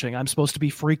 yards rushing. I'm supposed to be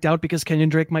freaked out because Kenyon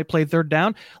Drake might play third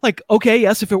down. Like, okay,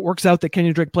 yes, if it works out that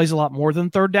Kenyon Drake plays a lot more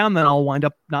than third down, then I'll wind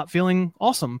up not feeling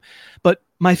awesome. But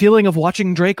my feeling of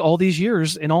watching Drake all these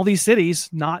years in all these cities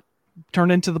not turn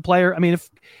into the player. I mean,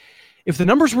 if the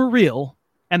numbers were real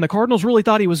and the Cardinals really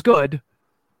thought he was good,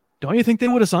 don't you think they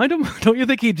would have signed him? Don't you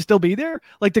think he'd still be there?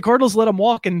 Like the Cardinals let him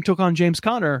walk and took on James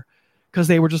Conner because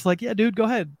they were just like, yeah, dude, go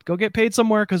ahead. Go get paid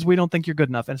somewhere because we don't think you're good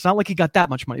enough. And it's not like he got that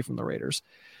much money from the Raiders.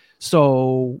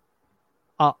 So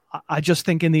I just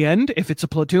think in the end, if it's a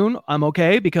platoon, I'm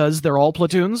okay because they're all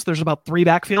platoons. There's about 3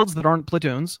 backfields that aren't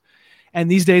platoons. And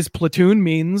these days, platoon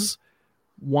means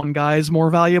one guy's more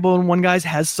valuable and one guy's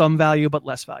has some value but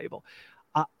less valuable.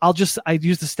 I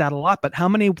use the stat a lot, but how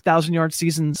many 1,000-yard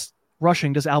seasons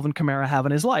rushing does Alvin Kamara have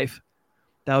in his life?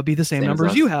 That would be the same number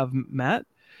as you have, Matt.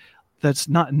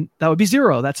 That would be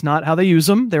 0. That's not how they use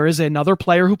them. There is another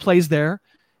player who plays there,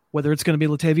 whether it's going to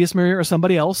be Latavius Murray or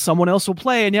somebody else. Someone else will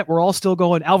play, and yet we're all still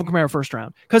going Alvin Kamara first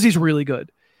round because he's really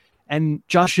good. And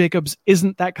Josh Jacobs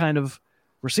isn't that kind of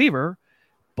receiver,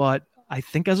 but I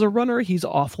think as a runner, he's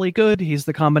awfully good. He's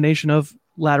the combination of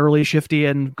laterally shifty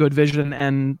and good vision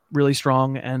and really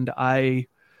strong, and I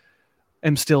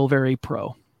am still very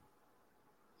pro.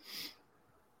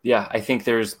 Yeah, I think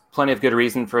there's plenty of good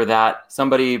reason for that.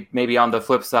 Somebody maybe on the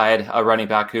flip side, a running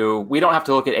back who we don't have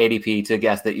to look at ADP to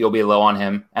guess that you'll be low on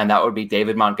him, and that would be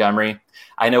David Montgomery.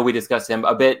 I know we discussed him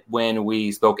a bit when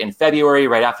we spoke in February,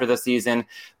 right after the season,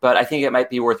 but I think it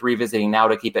might be worth revisiting now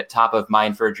to keep it top of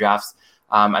mind for drafts.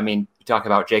 You talk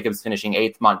about Jacobs finishing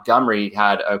 8th. Montgomery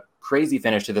had a crazy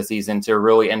finish to the season to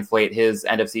really inflate his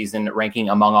end of season ranking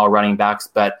among all running backs.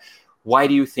 But why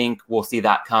do you think we'll see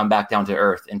that come back down to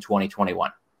earth in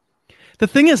 2021? The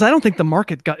thing is, I don't think the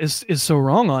market is so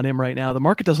wrong on him right now. The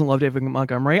market doesn't love David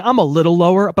Montgomery. I'm a little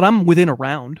lower, but I'm within a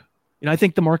round. I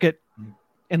think the market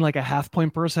in like a half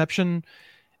point per reception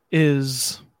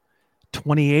is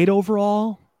 28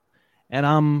 overall,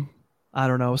 and I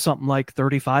don't know, something like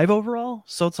 35 overall.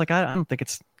 So it's like, I don't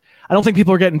think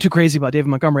people are getting too crazy about David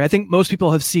Montgomery. I think most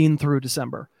people have seen through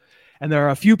December, and there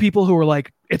are a few people who are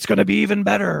like, it's going to be even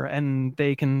better. And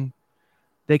they can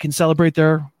celebrate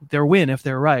their win if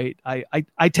they're right.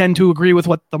 I tend to agree with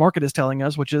what the market is telling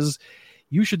us, which is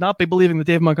you should not be believing that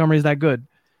David Montgomery is that good.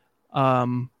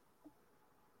 That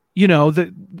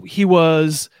he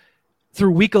was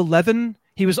through week 11,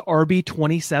 he was RB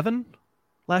 27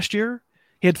 last year.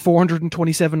 He had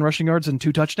 427 rushing yards and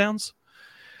 2 touchdowns.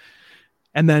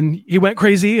 And then he went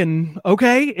crazy, and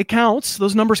okay, it counts.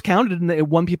 Those numbers counted, and it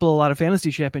won people a lot of fantasy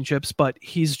championships, but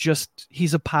he's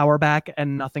a power back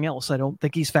and nothing else. I don't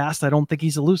think he's fast. I don't think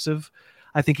he's elusive.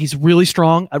 I think he's really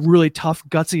strong, a really tough,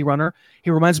 gutsy runner.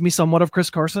 He reminds me somewhat of Chris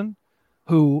Carson,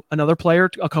 who another player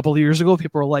a couple of years ago,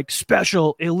 people were like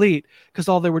special, elite, because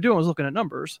all they were doing was looking at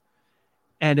numbers.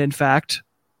 And in fact,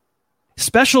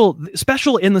 special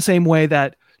in the same way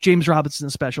that James Robinson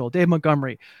is special, Dave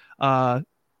Montgomery,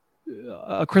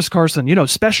 Chris Carson,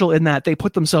 special in that they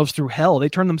put themselves through hell. They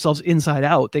turn themselves inside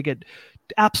out. They get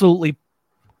absolutely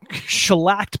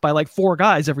shellacked by like 4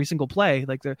 guys every single play.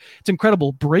 Like it's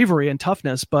incredible bravery and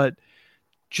toughness, but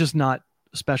just not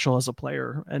special as a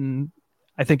player. And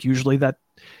I think usually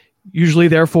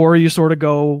therefore you sort of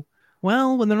go,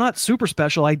 well, when they're not super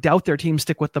special, I doubt their team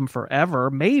stick with them forever.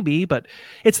 Maybe, but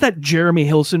it's that Jeremy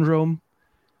Hill syndrome.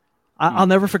 I'll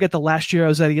never forget the last year I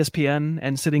was at ESPN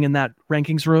and sitting in that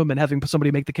rankings room and having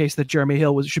somebody make the case that Jeremy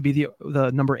Hill should be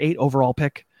the number 8 overall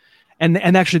pick. And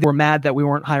actually they were mad that we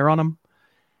weren't higher on him.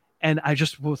 And I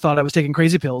just thought I was taking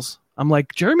crazy pills. I'm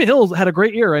like, Jeremy Hill had a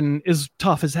great year and is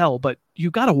tough as hell, but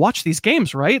you got to watch these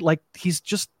games, right? Like he's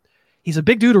a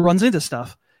big dude who runs into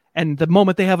stuff. And the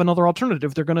moment they have another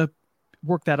alternative, they're going to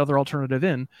work that other alternative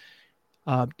in.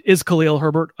 Is Khalil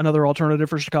Herbert another alternative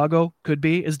for Chicago? Could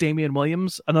be. Is Damian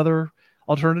Williams another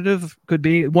alternative? Could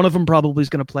be. One of them probably is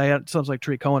going to play. It sounds like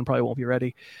Tariq Cohen probably won't be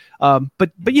ready. But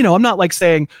I'm not like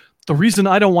saying the reason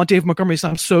I don't want Dave Montgomery is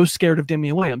I'm so scared of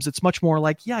Damian Williams. It's much more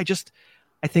like, I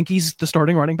think he's the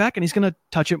starting running back and he's going to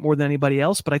touch it more than anybody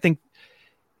else. But I think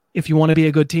if you want to be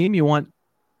a good team, you want,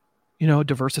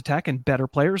 diverse attack and better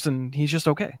players, and he's just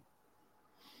okay.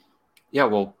 Yeah,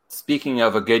 well, speaking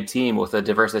of a good team with a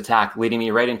diverse attack, leading me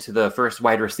right into the first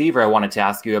wide receiver I wanted to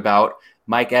ask you about,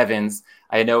 Mike Evans.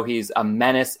 I know he's a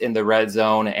menace in the red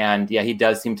zone, and he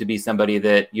does seem to be somebody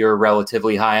that you're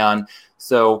relatively high on.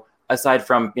 So aside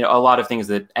from a lot of things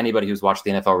that anybody who's watched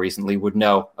the NFL recently would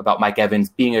know about Mike Evans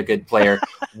being a good player,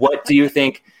 what do you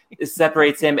think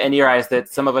separates him in your eyes that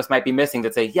some of us might be missing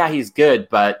that say, he's good,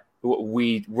 but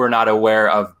we're not aware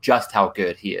of just how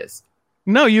good he is?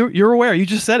 No, you're aware. You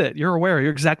just said it. You're aware.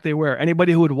 You're exactly aware.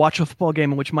 Anybody who would watch a football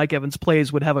game in which Mike Evans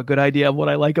plays would have a good idea of what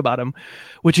I like about him,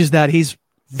 which is that he's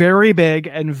very big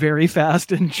and very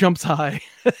fast and jumps high.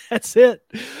 That's it.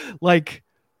 Like,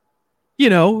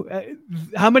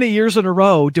 how many years in a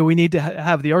row do we need to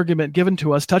have the argument given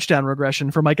to us touchdown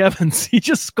regression for Mike Evans? He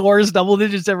just scores double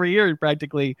digits every year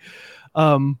practically.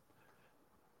 I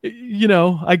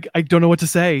don't know what to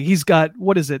say. He's got,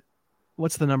 what is it?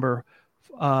 What's the number?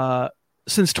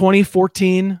 Since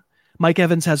 2014, Mike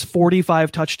Evans has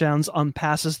 45 touchdowns on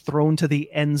passes thrown to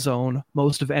the end zone,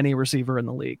 most of any receiver in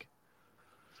the league.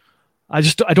 I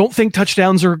don't think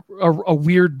touchdowns are a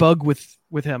weird bug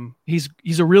with him. He's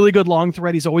a really good long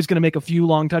threat. He's always going to make a few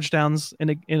long touchdowns in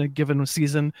a given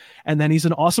season, and then he's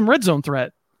an awesome red zone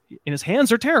threat. And his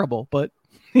hands are terrible, but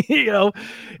I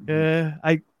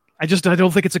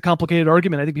don't think it's a complicated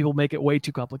argument. I think people make it way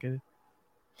too complicated.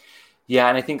 Yeah,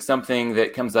 and I think something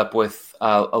that comes up with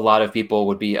a lot of people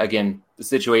would be, again, the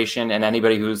situation, and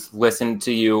anybody who's listened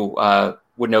to you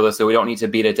would know this, so we don't need to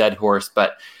beat a dead horse,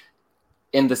 but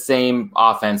in the same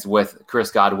offense with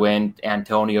Chris Godwin,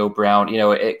 Antonio Brown,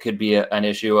 it could be an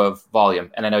issue of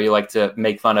volume. And I know you like to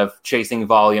make fun of chasing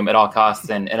volume at all costs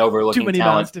and overlooking too many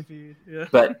talent. mouths to feed. Yeah.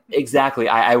 But exactly,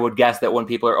 I would guess that when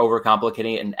people are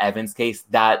overcomplicating it in Evans' case,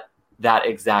 that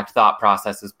exact thought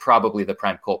process is probably the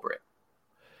prime culprit.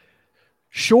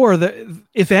 Sure,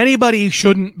 if anybody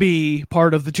shouldn't be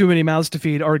part of the too many mouths to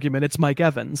feed argument, it's Mike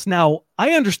Evans. Now,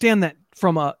 I understand that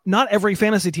not every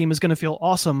fantasy team is going to feel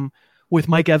awesome with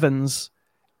Mike Evans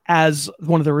as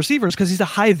one of the receivers because he's a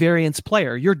high variance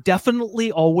player. You're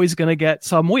definitely always going to get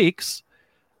some weeks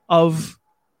of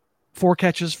 4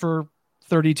 catches for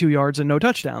 32 yards and no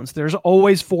touchdowns. There's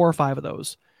always 4 or 5 of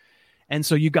those. And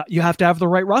so you have to have the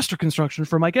right roster construction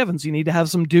for Mike Evans. You need to have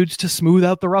some dudes to smooth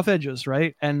out the rough edges,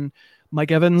 right? And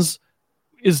Mike Evans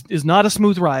is not a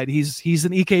smooth ride. He's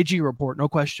an EKG report, no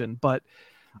question. But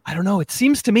I don't know. It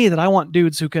seems to me that I want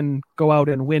dudes who can go out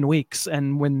and win weeks.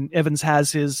 And when Evans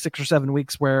has his 6 or 7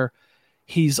 weeks where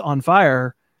he's on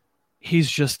fire, he's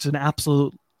just an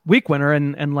absolute week winner.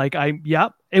 And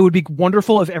it would be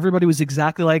wonderful if everybody was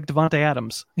exactly like Devontae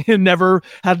Adams. He never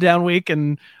had a down week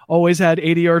and always had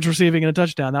 80 yards receiving and a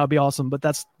touchdown. That would be awesome. But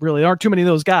there aren't too many of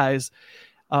those guys.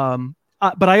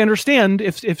 But I understand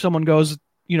if someone goes,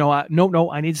 no,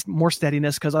 I need more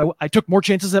steadiness because I took more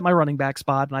chances at my running back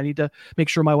spot and I need to make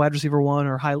sure my wide receiver 1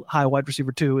 or high wide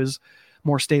receiver 2 is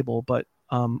more stable. But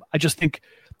I just think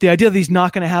the idea that he's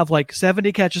not going to have like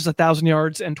 70 catches, 1,000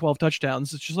 yards, and 12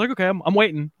 touchdowns, it's just like, okay, I'm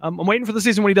waiting. I'm waiting for the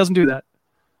season when he doesn't do that.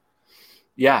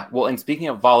 Yeah, well, and speaking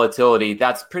of volatility,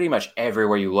 that's pretty much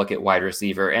everywhere you look at wide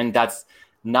receiver. And that's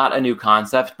not a new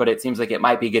concept, but it seems like it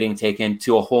might be getting taken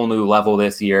to a whole new level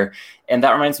this year. And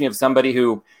that reminds me of somebody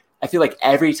who I feel like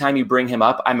every time you bring him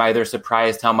up, I'm either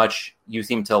surprised how much you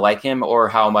seem to like him or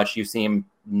how much you seem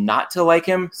not to like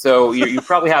him. So you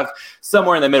probably have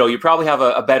somewhere in the middle. You probably have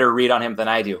a better read on him than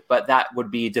I do, but that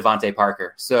would be Devontae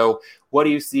Parker. So what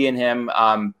do you see in him,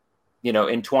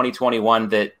 in 2021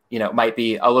 that, might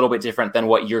be a little bit different than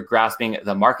what you're grasping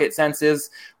the market sense is?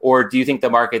 Or do you think the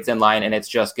market's in line and it's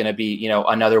just going to be,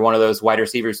 another one of those wide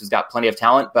receivers who's got plenty of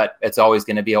talent, but it's always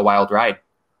going to be a wild ride?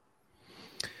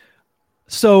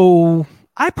 So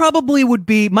I probably would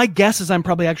be, my guess is I'm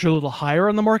probably actually a little higher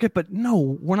on the market, but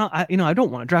no, we're not, I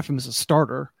don't want to draft him as a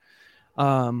starter.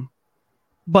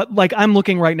 But like I'm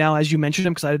looking right now, as you mentioned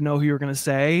him, because I didn't know who you were going to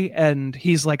say, and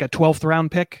he's like a 12th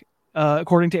round pick,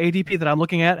 according to ADP that I'm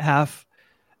looking at, half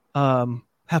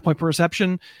point per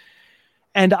reception.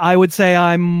 And I would say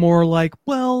I'm more like,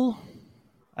 well,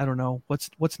 I don't know. What's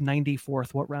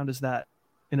 94th? What round is that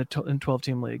in 12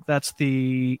 team league? That's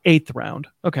the 8th round.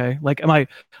 Okay. Like, am I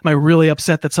really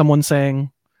upset that someone's saying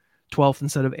 12th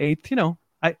instead of 8th?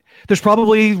 There's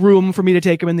probably room for me to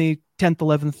take him in the 10th,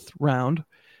 11th round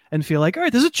and feel like, all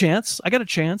right, there's a chance. I got a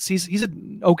chance. He's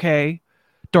an okay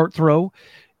dart throw.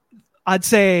 I'd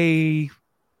say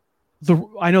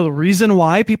I know the reason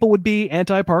why people would be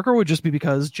anti-Parker would just be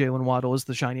because Jalen Waddle is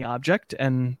the shiny object,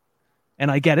 and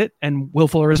I get it. And Will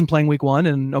Fuller isn't playing week 1,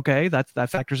 and okay, that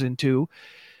factors in too.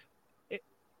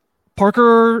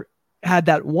 Parker had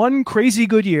that one crazy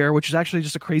good year, which is actually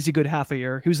just a crazy good half a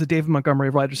year. He was the David Montgomery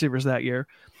of wide receivers that year,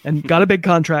 and got a big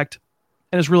contract,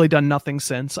 and has really done nothing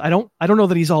since. I don't know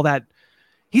that he's all that.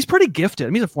 He's pretty gifted.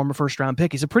 I mean, he's a former first round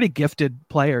pick. He's a pretty gifted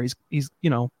player. He's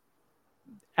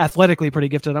athletically pretty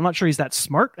gifted. I'm not sure he's that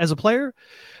smart as a player,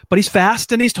 but he's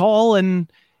fast and he's tall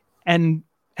and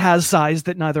has size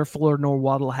that neither Fuller nor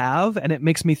Waddle have. And it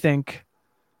makes me think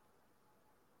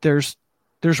there's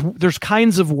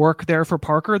kinds of work there for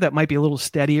Parker that might be a little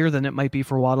steadier than it might be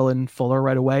for Waddle and Fuller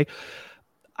right away.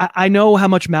 I know how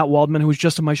much Matt Waldman, who was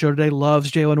just on my show today,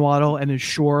 loves Jalen Waddle and is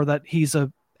sure that he's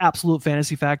a absolute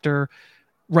fantasy factor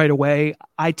right away.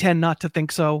 I tend not to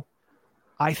think so.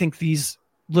 I think these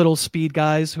little speed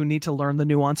guys who need to learn the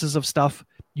nuances of stuff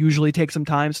usually take some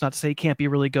time. It's not to say he can't be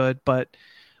really good, but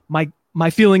my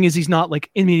feeling is he's not like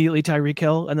immediately Tyreek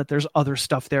Hill, and that there's other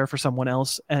stuff there for someone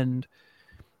else. And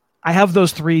I have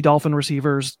those 3 Dolphin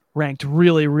receivers ranked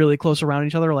really, really close around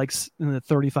each other, like in the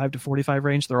 35 to 45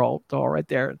 range. They're all right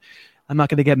there. I'm not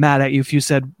going to get mad at you if you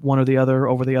said one or the other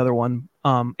over the other one.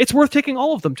 It's worth taking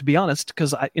all of them, to be honest,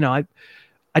 because I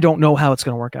don't know how it's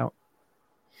going to work out.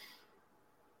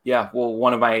 Yeah, well,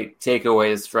 one of my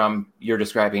takeaways from your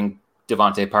describing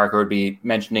Devontae Parker would be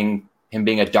mentioning him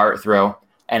being a dart throw.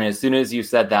 And as soon as you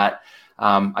said that,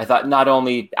 I thought not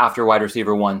only after wide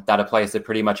receiver 1, that applies to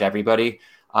pretty much everybody,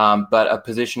 but a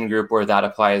position group where that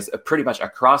applies pretty much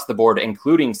across the board,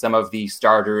 including some of the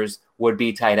starters, would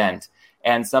be tight end.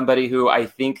 And somebody who I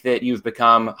think that you've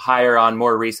become higher on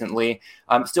more recently,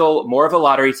 still more of a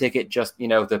lottery ticket, just,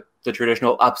 the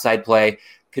traditional upside play,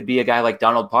 could be a guy like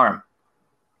Donald Parham.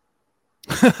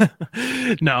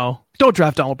 No, don't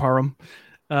draft Donald Parham.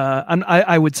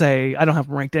 I would say I don't have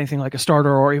him ranked anything like a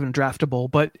starter or even draftable,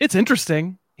 but it's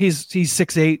interesting. He's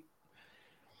 6'8",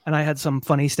 and I had some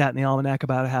funny stat in the almanac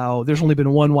about how there's only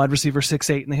been one wide receiver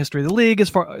 6'8" in the history of the league, as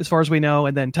far as we know,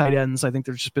 and then tight ends. I think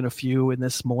there's just been a few in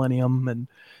this millennium. And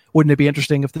wouldn't it be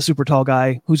interesting if the super tall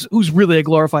guy, who's really a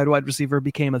glorified wide receiver,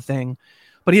 became a thing?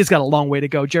 But he's got a long way to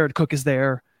go. Jared Cook is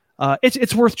there.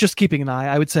 It's worth just keeping an eye.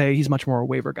 I would say he's much more a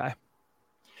waiver guy.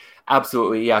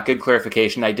 Absolutely. Yeah. Good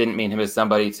clarification. I didn't mean him as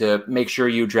somebody to make sure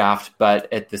you draft,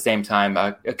 but at the same time,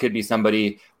 it could be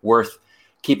somebody worth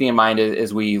keeping in mind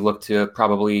as we look to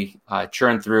probably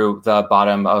churn through the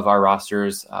bottom of our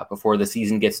rosters before the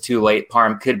season gets too late.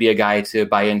 Parham could be a guy to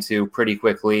buy into pretty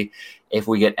quickly if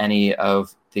we get any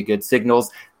of the good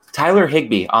signals. Tyler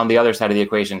Higbee on the other side of the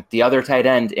equation, the other tight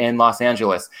end in Los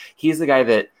Angeles. He's the guy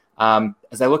that,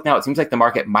 as I look now, it seems like the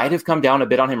market might have come down a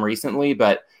bit on him recently,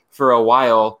 but for a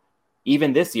while,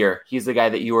 even this year, he's the guy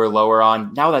that you were lower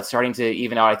on. Now that's starting to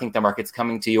even out. I think the market's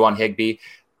coming to you on Higbee,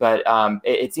 but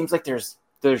it seems like there's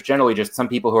generally just some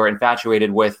people who are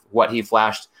infatuated with what he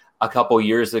flashed a couple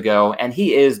years ago, and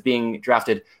he is being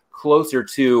drafted closer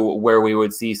to where we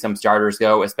would see some starters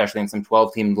go, especially in some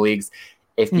 12-team leagues.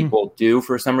 If people do,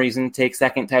 for some reason, take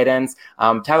second tight ends,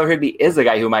 Tyler Higbee is a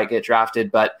guy who might get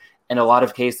drafted, but in a lot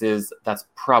of cases, that's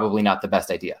probably not the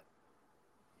best idea.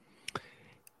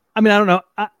 I mean, I don't know.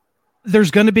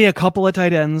 There's going to be a couple of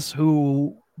tight ends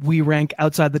who we rank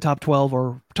outside the top 12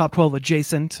 or top 12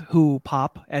 adjacent who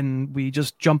pop, and we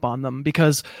just jump on them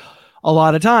because a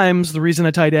lot of times the reason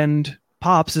a tight end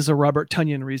pops is a Robert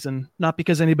Tonyan reason, not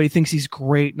because anybody thinks he's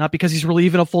great, not because he's really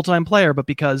even a full-time player, but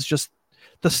because just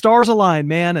the stars align,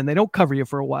 man, and they don't cover you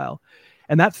for a while.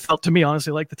 And that felt to me,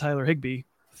 honestly, like the Tyler Higbee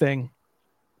thing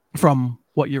from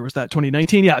what year was that?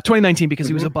 2019? Yeah, 2019, because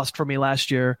he was a bust for me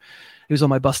last year. He was on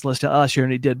my bust list last year,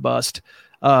 and he did bust.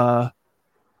 They've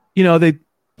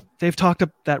talked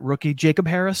about that rookie, Jacob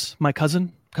Harris, my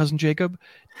cousin Jacob.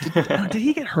 Did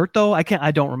he get hurt though?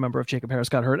 I don't remember if Jacob Harris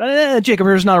got hurt. Jacob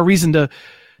Harris is not a reason to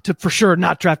for sure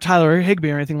not draft Tyler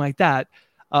Higbee or anything like that.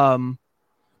 I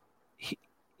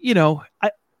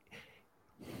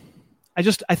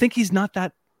think he's not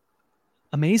that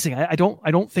amazing. I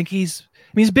don't think he's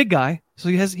a big guy, so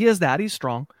he has that. He's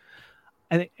strong.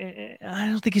 I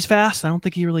don't think he's fast. I don't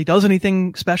think he really does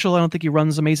anything special. I don't think he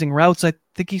runs amazing routes. I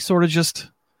think he sort of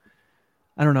just,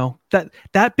 I don't know,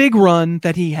 that big run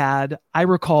that he had, I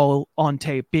recall on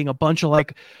tape being a bunch of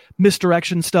like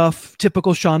misdirection stuff,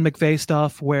 typical Sean McVay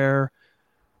stuff where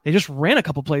they just ran a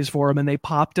couple plays for him and they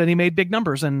popped and he made big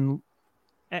numbers. And,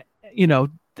 I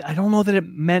don't know that it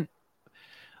meant,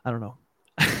 I don't know.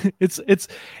 It's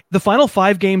the final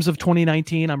 5 games of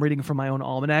 2019. I'm reading from my own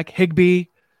almanac. Higbee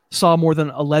saw more than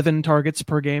 11 targets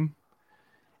per game.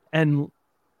 And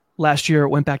last year it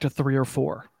went back to 3 or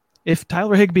 4. If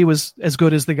Tyler Higbee was as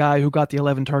good as the guy who got the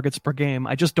 11 targets per game,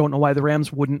 I just don't know why the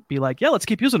Rams wouldn't be like, yeah, let's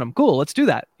keep using him. Cool. Let's do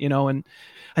that. And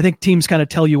I think teams kind of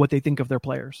tell you what they think of their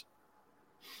players.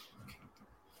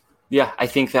 Yeah, I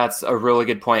think that's a really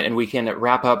good point. And we can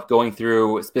wrap up going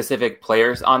through specific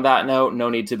players on that note. No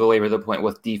need to belabor the point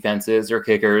with defenses or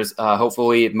kickers.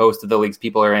 Hopefully most of the leagues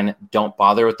people are in don't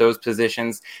bother with those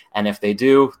positions. And if they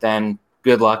do, then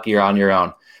good luck, you're on your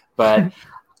own. But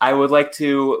I would like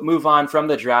to move on from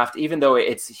the draft. Even though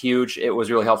it's huge, it was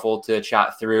really helpful to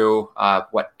chat through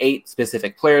 8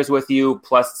 specific players with you,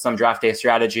 plus some draft day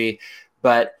strategy.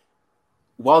 But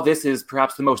while this is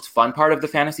perhaps the most fun part of the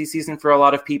fantasy season for a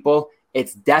lot of people,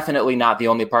 it's definitely not the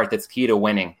only part that's key to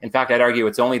winning. In fact, I'd argue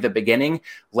it's only the beginning.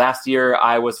 Last year,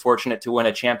 I was fortunate to win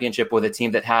a championship with a team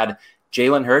that had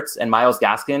Jalen Hurts and Myles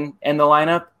Gaskin in the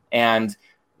lineup, and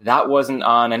that wasn't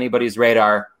on anybody's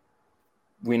radar.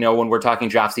 We know when we're talking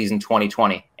draft season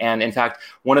 2020. And in fact,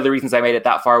 one of the reasons I made it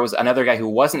that far was another guy who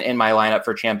wasn't in my lineup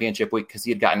for championship week because he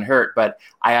had gotten hurt, but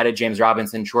I added James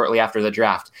Robinson shortly after the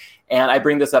draft. And I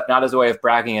bring this up not as a way of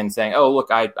bragging and saying, oh,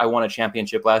 look, I won a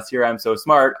championship last year. I'm so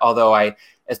smart. Although I,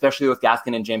 especially with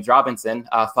Gaskin and James Robinson,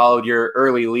 followed your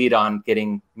early lead on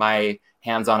getting my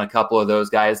hands on a couple of those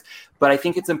guys. But I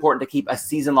think it's important to keep a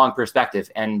season-long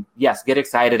perspective. And yes, get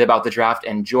excited about the draft,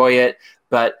 enjoy it,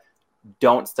 but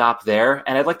don't stop there.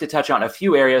 And I'd like to touch on a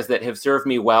few areas that have served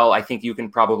me well. I think you can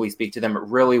probably speak to them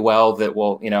really well that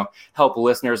will, help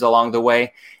listeners along the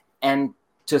way. And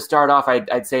to start off,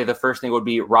 I'd say the first thing would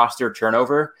be roster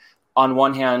turnover. On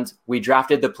one hand, we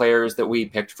drafted the players that we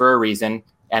picked for a reason.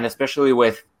 And especially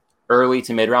with early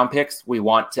to mid-round picks, we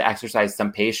want to exercise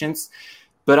some patience.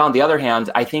 But on the other hand,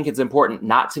 I think it's important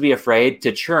not to be afraid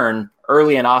to churn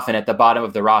early and often at the bottom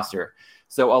of the roster.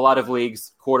 So a lot of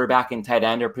leagues, quarterback and tight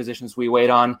end are positions we wait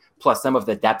on, plus some of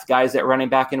the depth guys at running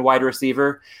back and wide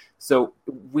receiver. So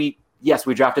we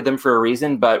drafted them for a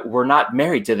reason, but we're not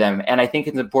married to them. And I think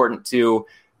it's important to,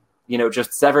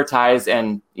 just sever ties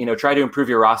and, try to improve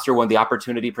your roster when the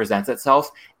opportunity presents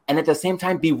itself. And at the same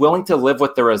time, be willing to live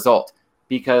with the result.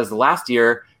 Because last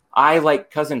year, I,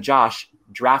 like cousin Josh,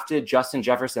 drafted Justin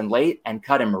Jefferson late and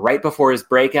cut him right before his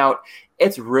breakout.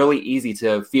 It's really easy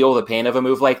to feel the pain of a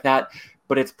move like that,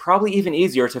 but it's probably even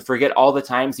easier to forget all the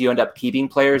times you end up keeping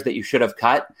players that you should have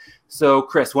cut. So,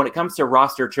 Chris, when it comes to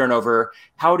roster turnover,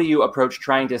 how do you approach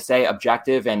trying to stay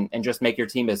objective and just make your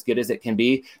team as good as it can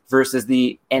be versus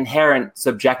the inherent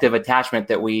subjective attachment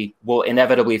that we will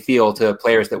inevitably feel to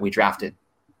players that we drafted?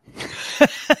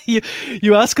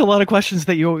 You ask a lot of questions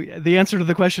that the answer to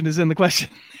the question is in the question.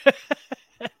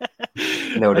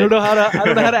 Noted. I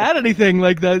don't know how to add anything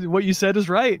like that. What you said is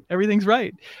right. Everything's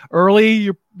right. Early,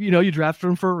 you draft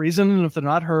them for a reason, and if they're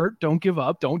not hurt, don't give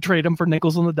up. Don't trade them for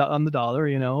nickels on the dollar.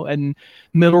 And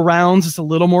middle rounds, it's a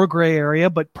little more gray area,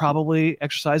 but probably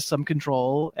exercise some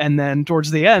control. And then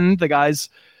towards the end, the guys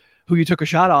who you took a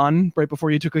shot on right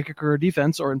before you took a kicker or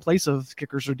defense, or in place of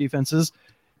kickers or defenses,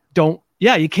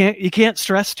 you can't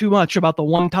stress too much about the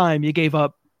one time you gave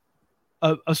up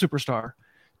a superstar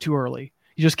too early.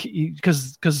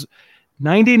 Because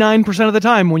 99% of the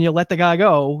time when you let the guy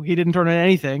go, he didn't turn in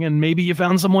anything, and maybe you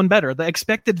found someone better. The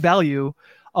expected value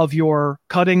of your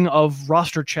cutting of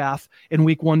roster chaff in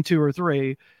week 1, 2, or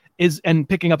 3 and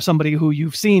picking up somebody who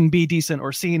you've seen be decent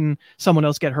or seen someone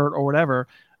else get hurt or whatever,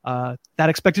 that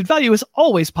expected value is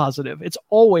always positive. It's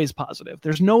always positive.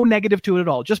 There's no negative to it at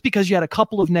all. Just because you had a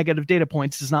couple of negative data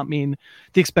points does not mean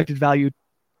the expected value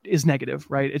is negative,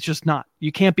 right? It's just not.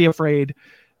 You can't be afraid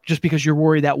just because you're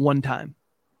worried that one time.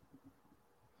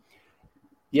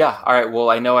 Yeah. All right.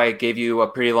 Well, I know I gave you a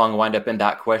pretty long windup in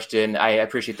that question. I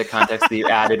appreciate the context that you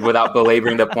added without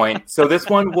belaboring the point. So this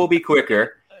one will be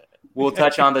quicker. We'll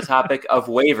touch on the topic of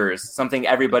waivers, something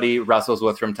everybody wrestles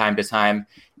with from time to time.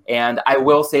 And I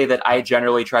will say that I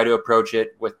generally try to approach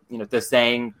it with, the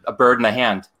saying, a bird in the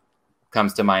hand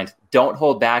comes to mind. Don't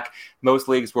hold back. Most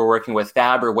leagues we're working with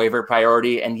fab or waiver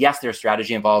priority. And yes, there's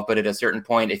strategy involved, but at a certain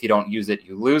point, if you don't use it,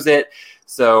 you lose it.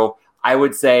 So I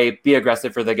would say be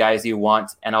aggressive for the guys you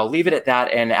want. And I'll leave it at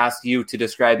that and ask you to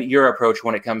describe your approach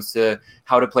when it comes to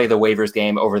how to play the waivers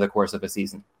game over the course of a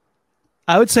season.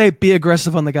 I would say be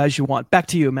aggressive on the guys you want. Back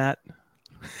to you, Matt.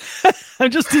 I'm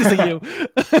just teasing you.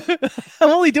 I'm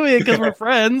only doing it because we're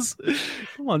friends.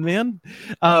 Come on, man.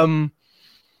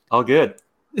 All good.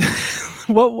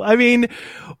 Well, I mean,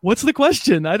 what's the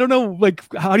question? I don't know. Like,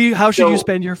 how should you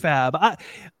spend your fab? I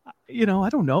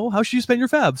don't know. How should you spend your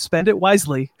fab? Spend it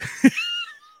wisely.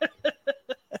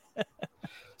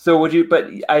 So would you, but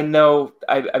I know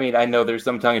there's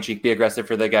some tongue in cheek, be aggressive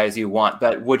for the guys you want,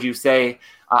 but would you say,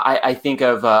 I think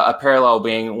of a parallel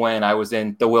being when I was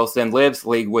in the Wilson Lives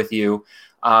League with you.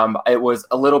 It was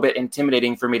a little bit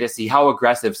intimidating for me to see how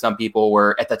aggressive some people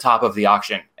were at the top of the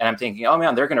auction. And I'm thinking, oh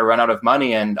man, they're going to run out of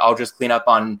money and I'll just clean up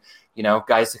on,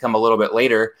 guys to come a little bit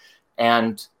later.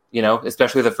 And,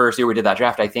 especially the first year we did that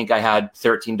draft, I think I had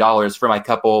 $13 for my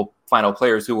couple final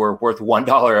players who were worth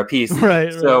 $1 a piece.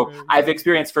 Right. I've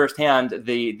experienced firsthand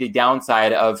the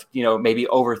downside of, maybe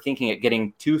overthinking it,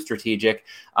 getting too strategic.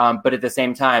 But at the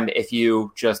same time, if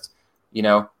you just,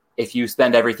 if you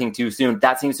spend everything too soon,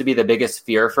 that seems to be the biggest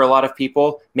fear for a lot of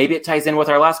people. Maybe it ties in with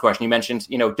our last question. You mentioned,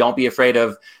 don't be afraid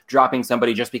of dropping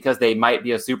somebody just because they might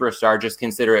be a superstar. Just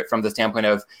consider it from the standpoint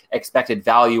of expected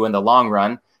value in the long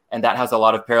run. And that has a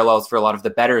lot of parallels for a lot of the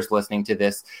bettors listening to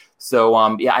this. So,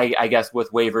 I guess with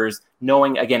waivers,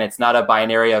 knowing, again, it's not a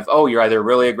binary of, oh, you're either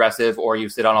really aggressive or you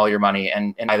sit on all your money.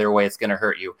 And either way, it's going to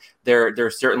hurt you.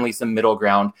 There's certainly some middle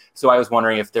ground. So I was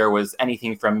wondering if there was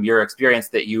anything from your experience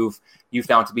that you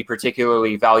found to be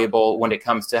particularly valuable when it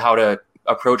comes to how to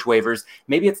approach waivers.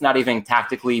 Maybe it's not even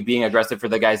tactically being aggressive for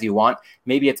the guys you want.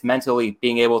 Maybe it's mentally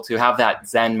being able to have that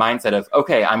Zen mindset of,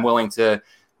 okay, I'm willing to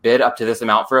bid up to this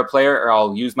amount for a player, or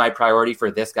I'll use my priority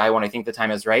for this guy when I think the time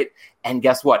is right. And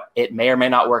guess what? It may or may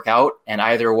not work out. And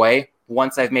either way,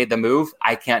 once I've made the move,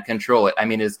 I can't control it. I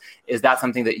mean, is that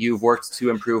something that you've worked to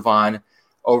improve on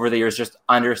over the years? Just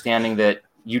understanding that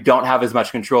you don't have as much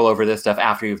control over this stuff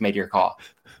after you've made your call.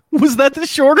 Was that the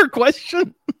shorter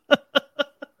question?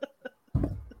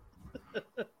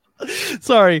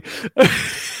 Sorry.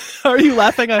 Are you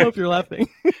laughing? I hope you're laughing.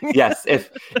 Yes. If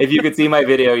you could see my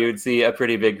video, you would see a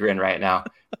pretty big grin right now.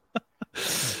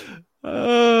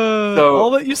 So all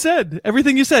that you said,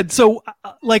 everything you said. So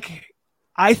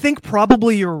I think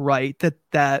probably you're right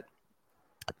that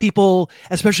people,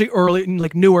 especially early,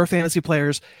 like newer fantasy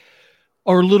players,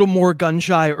 are a little more gun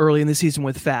shy early in the season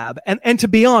with fab. And to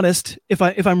be honest, if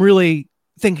I'm really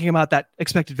thinking about that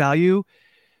expected value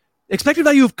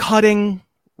of cutting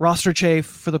roster chafe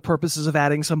for the purposes of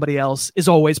adding somebody else is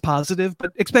always positive,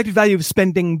 but expected value of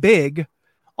spending big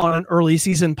on an early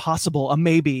season possible, a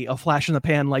maybe, a flash in the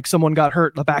pan, like someone got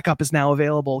hurt, the backup is now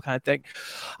available kind of thing.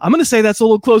 I'm going to say that's a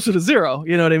little closer to zero.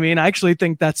 You know what I mean? I actually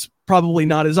think that's probably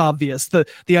not as obvious. The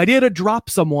idea to drop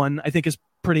someone, I think, is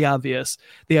pretty obvious.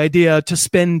 The idea to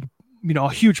spend, a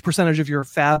huge percentage of your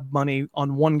fab money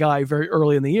on one guy very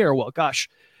early in the year, well, gosh,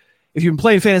 if you've been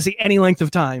playing fantasy any length of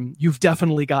time, you've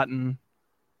definitely gotten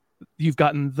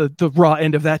the raw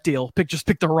end of that deal. Pick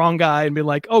the wrong guy and be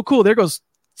like, oh, cool, there goes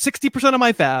 60% of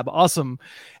my fab. Awesome.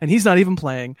 And he's not even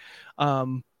playing.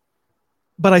 But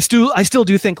I still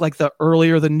do think like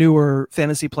the newer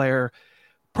fantasy player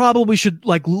probably should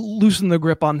like loosen the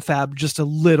grip on fab just a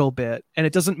little bit. And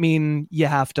it doesn't mean you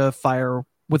have to fire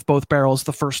with both barrels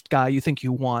the first guy you think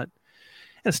you want.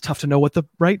 And it's tough to know what the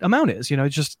right amount is. I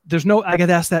get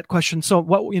asked that question. So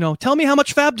what, tell me how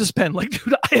much fab to spend. Like,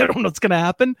 dude, I don't know what's going to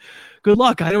happen. Good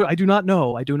luck. I do not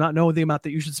know. I do not know the amount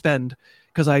that you should spend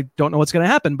because I don't know what's going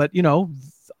to happen. But,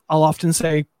 I'll often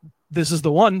say, this is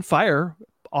the one, fire.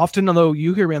 Often, although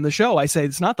you hear me on the show, I say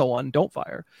it's not the one, don't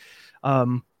fire.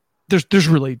 There's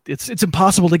really, it's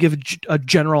impossible to give a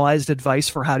generalized advice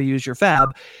for how to use your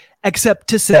fab, except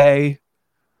to say,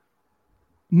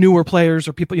 newer players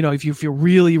or people, if you feel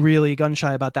really, really gun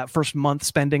shy about that first month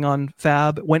spending on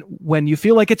Fab, when you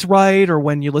feel like it's right, or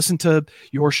when you listen to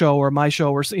your show or my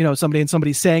show, or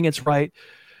somebody's saying it's right,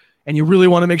 and you really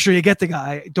want to make sure you get the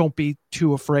guy, don't be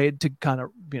too afraid to kind of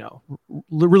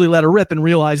really let her rip and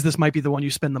realize this might be the one you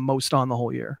spend the most on the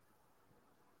whole year.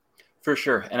 For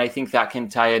sure. And I think that can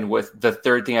tie in with the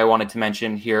third thing I wanted to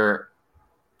mention here,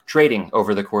 trading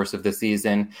over the course of the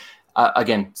season.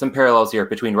 Again, some parallels here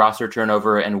between roster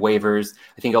turnover and waivers.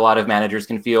 I think a lot of managers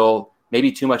can feel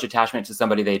maybe too much attachment to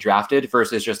somebody they drafted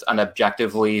versus just an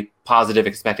objectively positive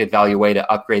expected value way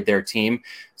to upgrade their team.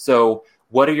 So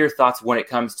what are your thoughts when it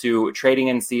comes to trading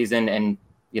in season and,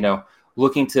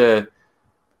 looking to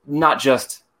not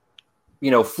just,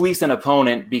 fleece an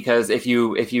opponent, because if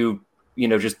you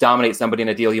just dominate somebody in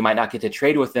a deal, you might not get to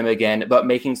trade with them again, but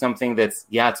making something that's,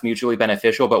 it's mutually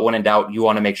beneficial, but when in doubt, you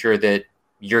want to make sure that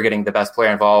you're getting the best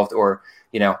player involved, or,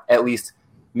 at least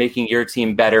making your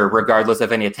team better, regardless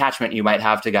of any attachment you might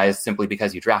have to guys simply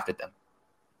because you drafted them.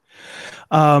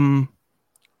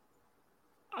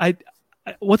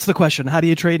 What's the question? How do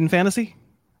you trade in fantasy?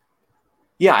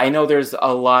 Yeah, I know there's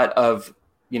a lot of,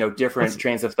 different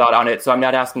trains of thought on it. So I'm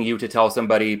not asking you to tell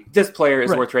somebody this player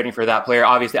is worth trading for that player.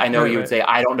 Obviously, I know you would say,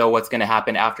 I don't know what's going to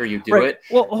happen after you do it.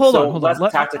 Well, hold on.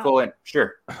 Less tactical and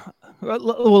sure.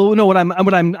 Well, no,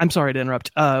 I'm sorry to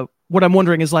interrupt. What I'm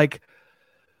wondering is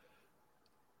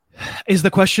is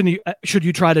the question, should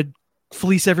you try to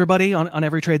fleece everybody on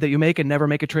every trade that you make and never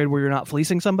make a trade where you're not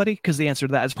fleecing somebody? Because the answer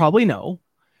to that is probably no.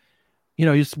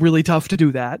 It's really tough to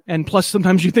do that. And plus,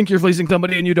 sometimes you think you're fleecing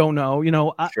somebody and you don't know.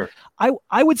 Sure.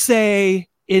 I would say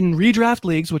in redraft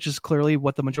leagues, which is clearly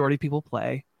what the majority of people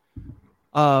play,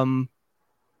 I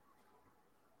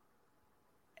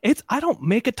don't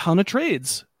make a ton of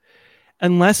trades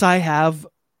unless I have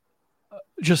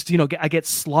just, I get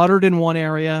slaughtered in one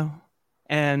area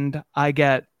and I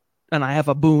have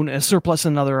a surplus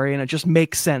in another area, and it just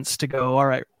makes sense to go, all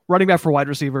right, running back for wide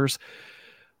receivers.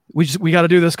 We got to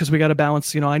do this because we got to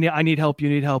balance. I need help. You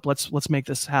need help. Let's make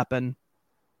this happen.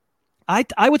 I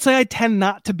would say I tend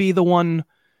not to be the one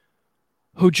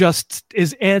who just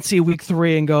is antsy week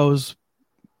 3 and goes,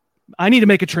 I need to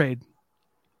make a trade.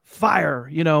 Fire,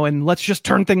 and let's just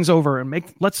turn things over and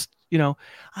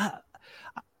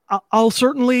I'll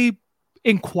certainly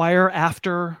inquire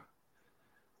after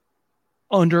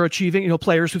underachieving,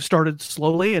 players who've started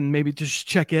slowly and maybe just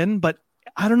check in, but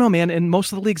I don't know, man. In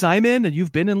most of the leagues I'm in, and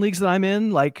you've been in leagues that I'm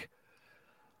in,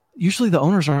 usually the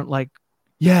owners aren't like,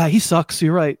 yeah, he sucks.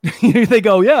 You're right. They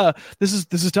go, yeah, this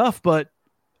is tough, but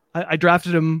I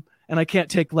drafted him and I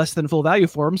can't take less than full value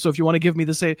for him. So if you want to give me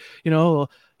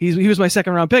he was my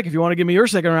second round pick. If you want to give me your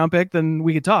second round pick, then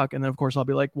we could talk. And then of course I'll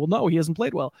be like, well, no, he hasn't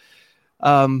played well.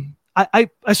 I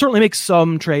certainly make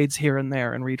some trades here and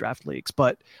there in redraft leagues,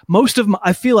 but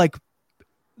I feel like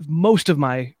most of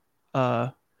my,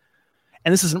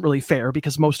 and this isn't really fair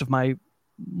because most of my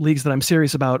leagues that I'm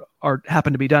serious about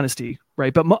happen to be dynasty,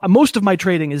 right? But most of my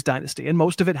trading is dynasty, and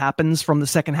most of it happens from the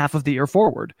second half of the year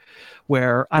forward,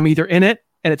 where I'm either in it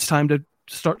and it's time to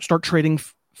start trading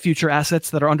future assets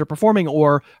that are underperforming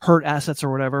or hurt assets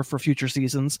or whatever for future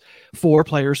seasons for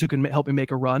players who can help me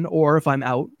make a run. Or if I'm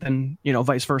out, then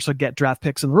vice versa, get draft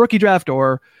picks in the rookie draft,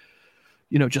 or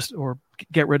or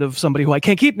get rid of somebody who I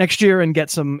can't keep next year and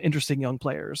get some interesting young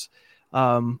players.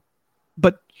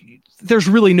 But there's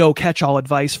really no catch-all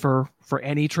advice for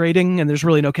any trading, and there's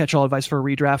really no catch-all advice for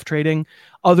redraft trading,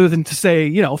 other than to say,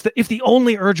 if the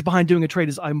only urge behind doing a trade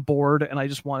is I'm bored and I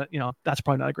just want it, that's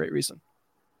probably not a great reason.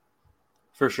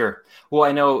 For sure. Well,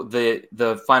 I know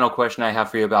the final question I have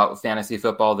for you about fantasy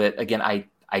football that, again,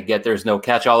 I get there's no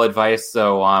catch-all advice,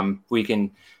 so we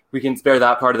can spare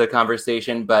that part of the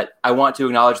conversation, but I want to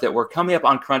acknowledge that we're coming up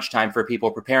on crunch time for people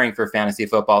preparing for fantasy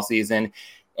football season.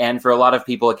 And for a lot of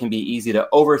people, it can be easy to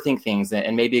overthink things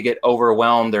and maybe get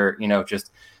overwhelmed or,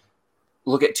 just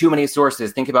look at too many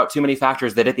sources, think about too many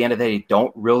factors that at the end of the day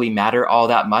don't really matter all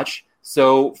that much.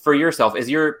 So for yourself,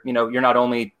 you're not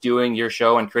only doing your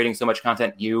show and creating so much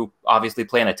content, you obviously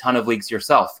play in a ton of leagues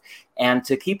yourself. And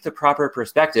to keep the proper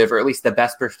perspective, or at least the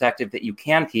best perspective that you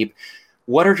can keep,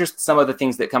 what are just some of the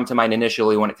things that come to mind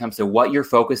initially when it comes to what you're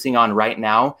focusing on right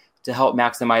now to help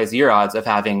maximize your odds of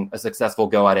having a successful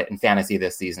go at it in fantasy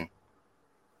this season?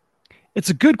 It's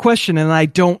a good question, and I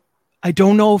don't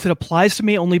know if it applies to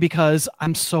me only because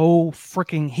I'm so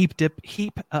freaking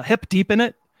hip deep in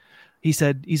it. He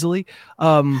said easily.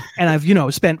 And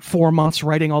I've, spent 4 months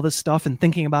writing all this stuff and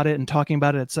thinking about it and talking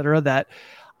about it, et cetera, that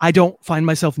I don't find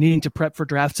myself needing to prep for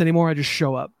drafts anymore. I just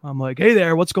show up. I'm like, hey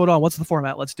there, what's going on? What's the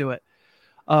format? Let's do it.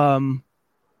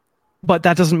 but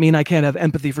that doesn't mean I can't have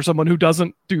empathy for someone who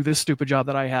doesn't do this stupid job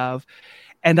that I have.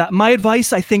 And my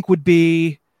advice, I think, would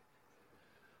be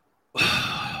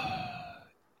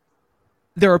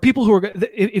there are people who are,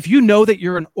 if you know that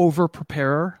you're an over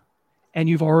preparer and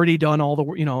you've already done all the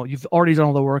work, you've already done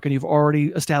all the work and you've already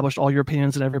established all your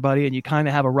opinions and everybody, and you kind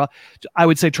of have a rough, I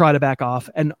would say try to back off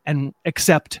and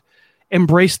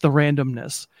embrace the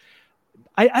randomness.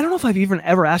 I don't know if I've even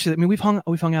ever asked you that. I mean, we've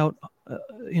hung out,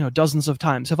 dozens of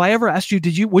times. Have I ever asked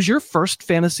you, was your first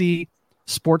fantasy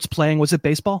sports playing, was it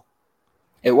baseball?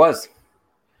 It was.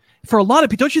 For a lot of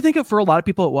people, don't you think for a lot of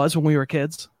people it was when we were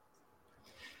kids?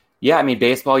 Yeah, I mean,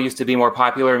 baseball used to be more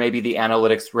popular. Maybe the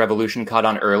analytics revolution caught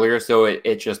on earlier, so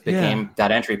it just became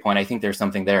that entry point. I think there's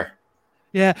something there.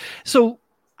 Yeah. So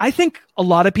I think a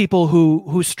lot of people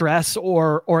who stress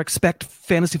or expect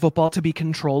fantasy football to be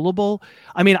controllable.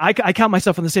 I mean, I count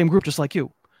myself in the same group, just like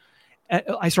you.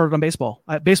 I started on baseball.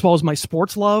 Baseball is my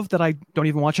sports love that I don't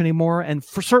even watch anymore, and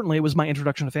certainly it was my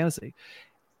introduction to fantasy.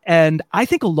 And I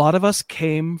think a lot of us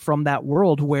came from that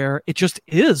world where it just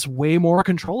is way more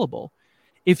controllable.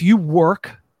 If you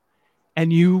work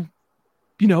and you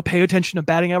pay attention to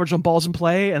batting average on balls in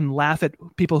play and laugh at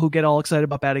people who get all excited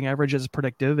about batting average as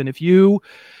predictive. And if you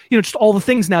just all the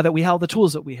things now that we have, the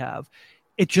tools that we have,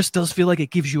 it just does feel like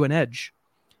it gives you an edge.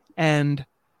 And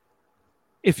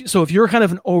if you're kind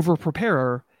of an over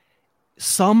preparer,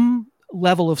 some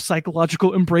level of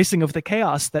psychological embracing of the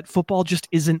chaos that football just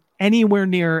isn't anywhere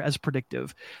near as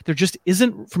predictive. There just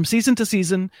isn't, from season to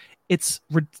season. It's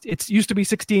used to be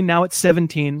 16. Now it's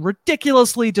 17,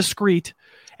 ridiculously discrete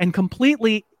and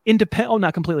completely independent. Oh,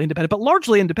 not completely independent, but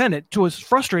largely independent to a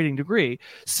frustrating degree,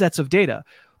 sets of data.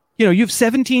 You have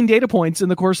 17 data points in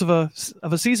the course of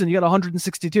a season. You got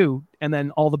 162, and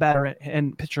then all the batter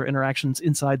and pitcher interactions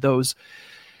inside those.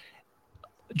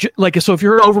 So if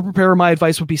you're an over preparer, my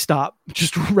advice would be stop.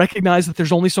 Just recognize that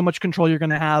there's only so much control you're going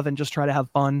to have, and just try to have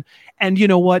fun. And you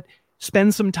know what?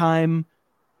 Spend some time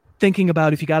thinking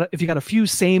about if you got a few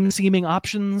same seeming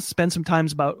options, spend some time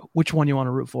about which one you want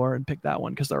to root for and pick that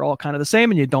one, because they're all kind of the same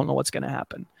and you don't know what's going to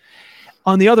happen.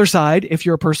 On the other side, if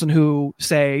you're a person who,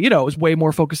 say, is way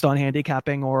more focused on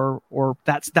handicapping or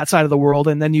that side of the world,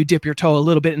 and then you dip your toe a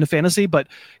little bit into fantasy, but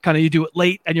kind of you do it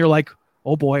late and you're like,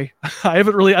 oh boy, I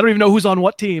don't even know who's on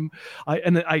what team.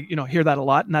 I hear that a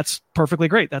lot, and that's perfectly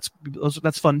great. That's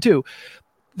fun too.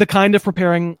 The kind of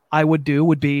preparing I would do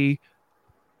would be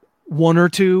one or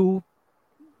two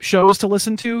shows to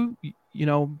listen to.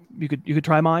 You could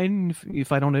try mine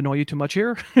if I don't annoy you too much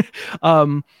here.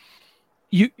 Like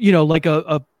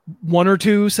a one or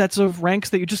two sets of ranks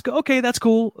that you just go, okay, that's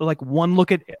cool. Like one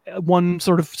look at one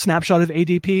sort of snapshot of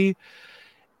ADP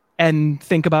and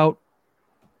think about,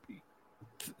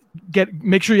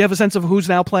 make sure you have a sense of who's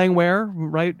now playing where,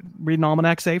 right? Read an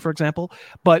almanac, say, for example,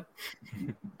 but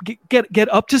get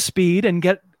up to speed and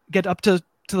get up to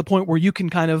the point where you can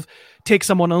kind of take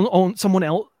someone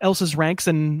else's ranks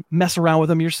and mess around with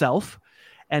them yourself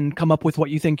and come up with what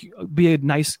you think be a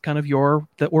nice kind of the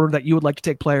order that you would like to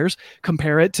take players,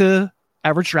 compare it to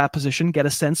average draft position, get a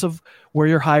sense of where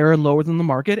you're higher and lower than the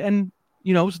market. And,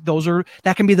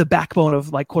 that can be the backbone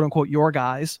of, like, quote unquote, your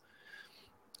guys.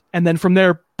 And then from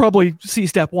there, probably see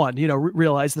step one,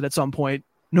 realize that at some point,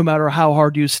 no matter how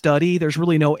hard you study, there's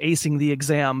really no acing the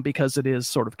exam because it is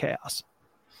sort of chaos.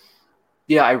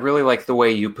 Yeah, I really like the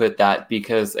way you put that,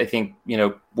 because I think,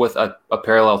 with a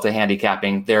parallel to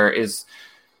handicapping, there is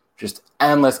just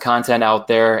endless content out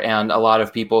there, and a lot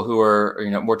of people who are,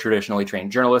 more traditionally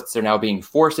trained journalists are now being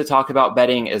forced to talk about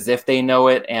betting as if they know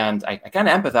it. And I kind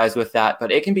of empathize with that,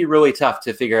 but it can be really tough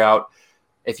to figure out,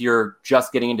 if you're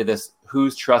just getting into this,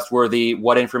 who's trustworthy,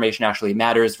 what information actually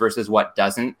matters versus what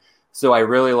doesn't. So I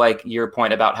really like your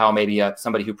point about how maybe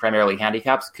somebody who primarily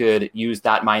handicaps could use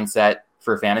that mindset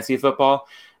for fantasy football.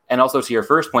 And also, to your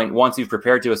first point, once you've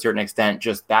prepared to a certain extent,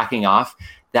 just backing off.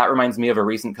 That reminds me of a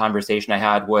recent conversation I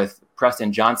had with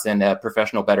Preston Johnson, a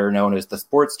professional bettor known as the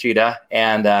Sports Cheetah.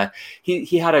 And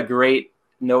he had a great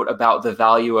note about the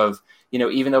value of,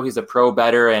 even though he's a pro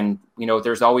bettor and,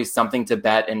 there's always something to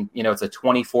bet and, it's a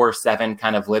 24/7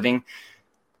 kind of living.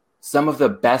 Some of the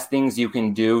best things you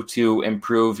can do to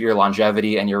improve your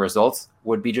longevity and your results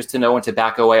would be just to know when to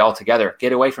back away altogether,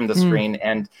 get away from the screen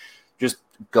and just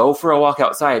go for a walk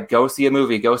outside, go see a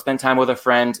movie, go spend time with a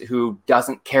friend who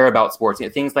doesn't care about sports,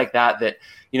 things like that,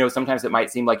 sometimes it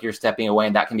might seem like you're stepping away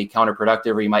and that can be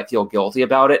counterproductive, or you might feel guilty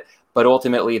about it. But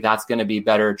ultimately that's going to be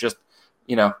better, just,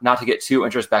 not to get too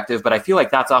introspective, but I feel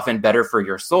like that's often better for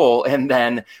your soul. And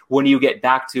then when you get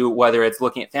back to whether it's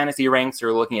looking at fantasy ranks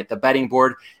or looking at the betting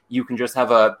board, you can just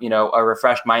have a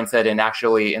refreshed mindset. And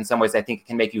actually, in some ways, I think it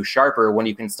can make you sharper when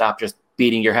you can stop just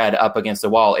beating your head up against a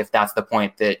wall if that's the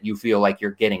point that you feel like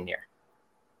you're getting near.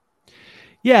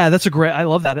 Yeah, I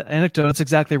love that anecdote. That's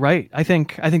exactly right. I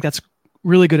think that's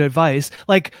really good advice.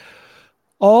 Like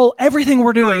everything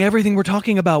we're doing, everything we're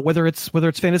talking about, whether it's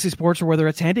fantasy sports or whether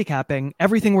it's handicapping,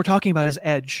 everything we're talking about is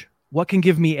edge. What can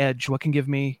give me edge? What can give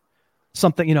me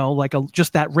something, like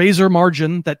just that razor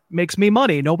margin that makes me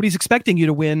money? Nobody's expecting you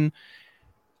to win.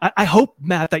 I hope,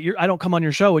 Matt, that I don't come on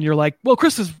your show and you're like, well,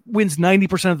 Chris wins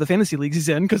 90% of the fantasy leagues he's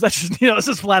in, because that's just, it's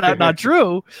just flat out not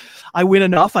true. I win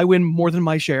enough. I win more than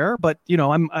my share, but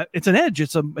it's an edge.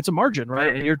 It's a margin,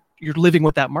 right? And you're living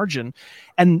with that margin,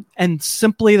 and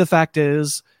simply the fact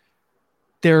is,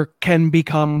 there can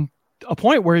become a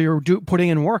point where you're putting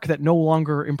in work that no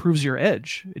longer improves your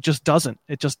edge. It just doesn't.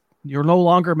 You're no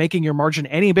longer making your margin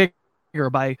any bigger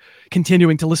by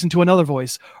continuing to listen to another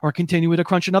voice or continuing to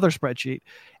crunch another spreadsheet.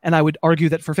 And I would argue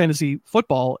that for fantasy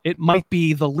football, it might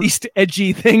be the least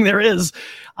edgy thing there is.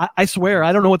 I swear,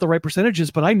 I don't know what the right percentage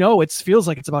is, but I know it feels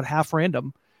like it's about half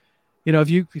random. If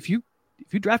you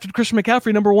drafted Christian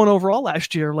McCaffrey number 1 overall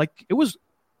last year, like it was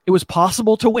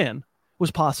possible to win. It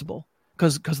was possible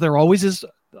because there always is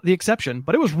the exception,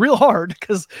 but it was real hard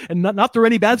and not through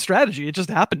any bad strategy. It just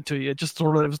happened to you. It just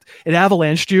sort of, it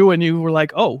avalanched you and you were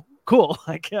like, oh, cool.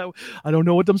 Like, I don't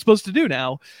know what I'm supposed to do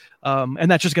now.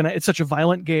 And that's just it's such a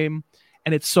violent game,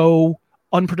 and it's so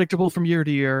unpredictable from year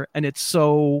to year. And it's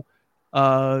so,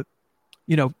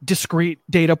 discrete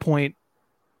data point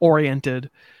oriented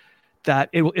that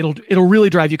it'll really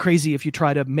drive you crazy if you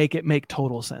try to make it make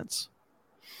total sense.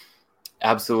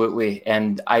 Absolutely.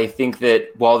 And I think that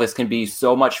while this can be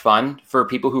so much fun for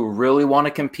people who really want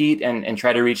to compete and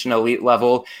try to reach an elite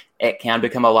level, it can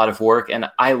become a lot of work. And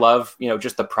I love,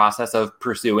 just the process of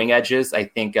pursuing edges. I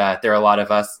think there are a lot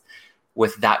of us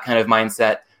with that kind of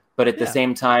mindset. But at the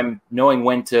same time, knowing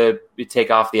when to take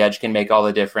off the edge can make all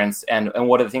the difference. And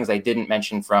one of the things I didn't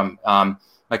mention from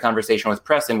my conversation with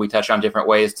Preston, we touched on different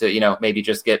ways to, maybe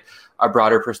just get a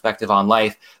broader perspective on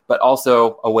life, but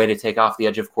also a way to take off the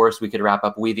edge. Of course, we could wrap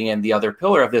up weaving in the other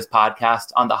pillar of this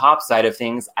podcast on the hop side of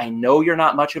things. I know you're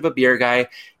not much of a beer guy.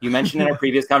 You mentioned in our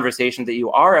previous conversation that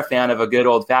you are a fan of a good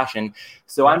old fashioned.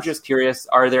 So I'm just curious,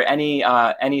 are there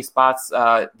any spots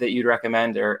that you'd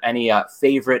recommend, or any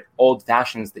favorite old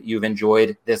fashions that you've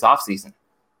enjoyed this off season?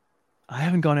 I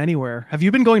haven't gone anywhere. Have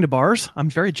you been going to bars? I'm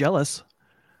very jealous.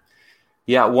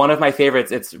 Yeah, one of my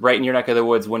favorites, it's right in your neck of the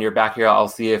woods. When you're back here, I'll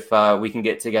see if we can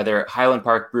get together. Highland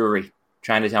Park Brewery,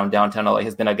 Chinatown, downtown LA,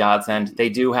 has been a godsend. They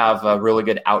do have a really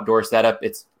good outdoor setup.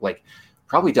 It's like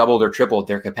probably doubled or tripled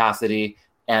their capacity,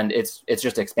 and it's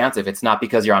just expansive. It's not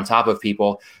because you're on top of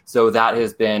people. So that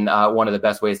has been one of the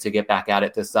best ways to get back at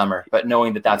it this summer. But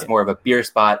knowing that that's more of a beer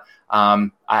spot,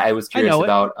 I was curious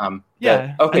about.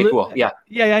 Okay, cool. Yeah,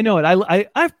 I know it.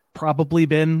 I've probably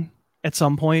been at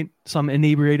some point, some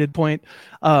inebriated point.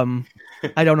 I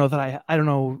don't know that I don't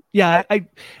know. Yeah, I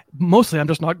mostly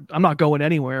I'm not going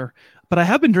anywhere, but I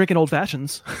have been drinking old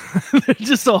fashions.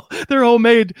 They're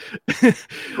homemade.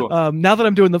 Cool. Now that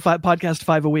I'm doing the podcast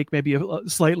 5 a week, maybe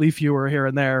slightly fewer here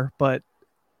and there, but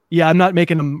yeah, I'm not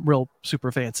making them real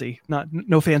super fancy.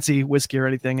 No fancy whiskey or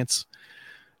anything. It's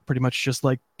pretty much just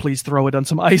like, please throw it on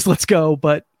some ice. Let's go.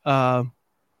 But it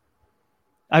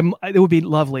would be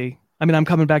lovely. I mean, I'm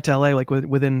coming back to LA like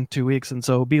within 2 weeks, and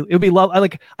so it'll be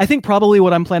lovely. I think probably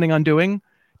what I'm planning on doing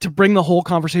to bring the whole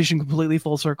conversation completely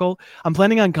full circle, I'm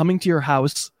planning on coming to your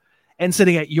house and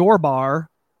sitting at your bar,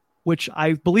 which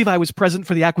I believe I was present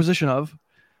for the acquisition of.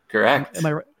 Correct. Am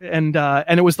I right? And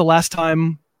it was the last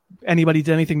time anybody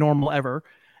did anything normal ever,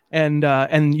 and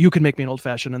you can make me an old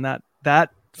fashioned, and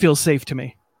that feels safe to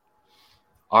me.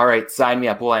 All right, sign me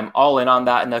up. Well, I'm all in on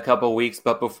that in a couple of weeks.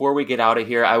 But before we get out of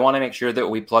here, I want to make sure that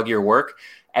we plug your work.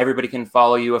 Everybody can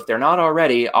follow you, if they're not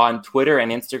already, on Twitter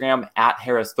and Instagram at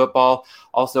Harris Football.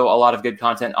 Also, a lot of good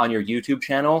content on your YouTube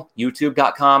channel,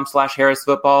 youtube.com/Harris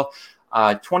Football.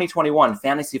 2021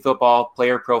 Fantasy Football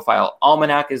Player Profile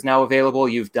Almanac is now available.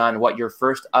 You've done your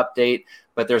first update,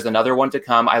 but there's another one to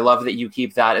come. I love that you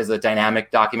keep that as a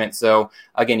dynamic document. So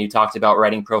again, you talked about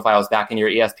writing profiles back in your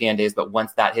ESPN days, but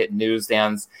once that hit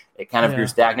newsstands, it kind of grew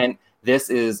stagnant. This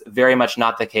is very much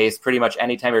not the case. Pretty much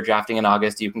anytime you're drafting in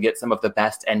August, you can get some of the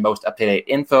best and most up-to-date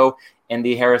info in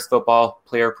the Harris Football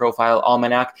Player Profile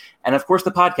Almanac. And of course,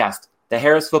 the podcast, the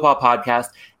Harris Football Podcast,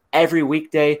 every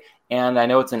weekday. And I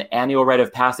know it's an annual rite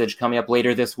of passage coming up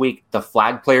later this week. The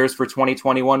flag players for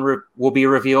 2021 will be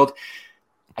revealed.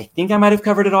 I think I might have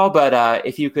covered it all, but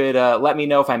if you could let me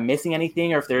know if I'm missing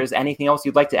anything or if there is anything else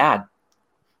you'd like to add.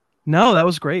 No, that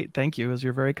was great. Thank you.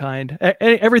 You're very kind.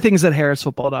 Everything's at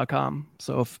harrisfootball.com.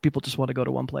 So if people just want to go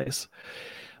to one place,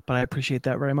 but I appreciate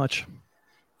that very much.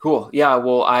 Cool. Yeah,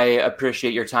 well, I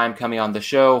appreciate your time coming on the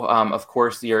show. Of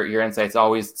course, your insight's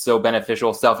always so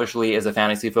beneficial, selfishly, as a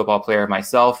fantasy football player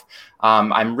myself.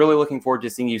 I'm really looking forward to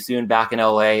seeing you soon back in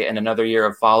LA and another year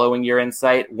of following your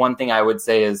insight. One thing I would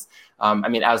say is,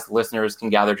 as listeners can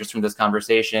gather just from this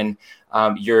conversation,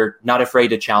 you're not afraid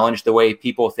to challenge the way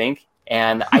people think.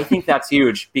 And I think that's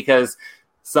huge because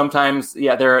sometimes,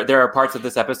 there are parts of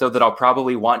this episode that I'll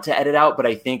probably want to edit out, but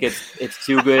I think it's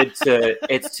too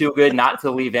good not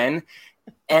to leave in.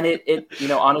 And it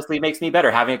honestly makes me better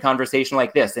having a conversation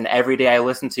like this. And every day I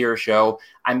listen to your show,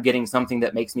 I'm getting something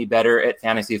that makes me better at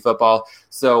fantasy football.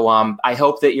 So I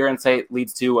hope that your insight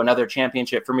leads to another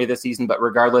championship for me this season. But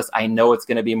regardless, I know it's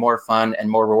going to be more fun and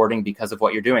more rewarding because of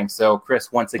what you're doing. So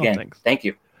Chris, once again, thank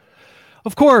you.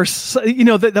 Of course,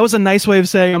 that was a nice way of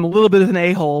saying I'm a little bit of an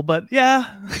a-hole, but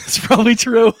yeah, it's probably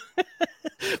true.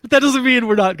 But that doesn't mean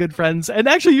we're not good friends. And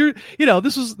actually,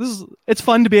 this is it's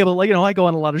fun to be able to, I go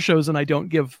on a lot of shows and I don't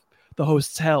give the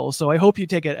hosts hell. So I hope you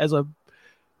take it as a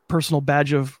personal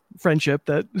badge of friendship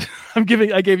that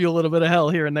I gave you a little bit of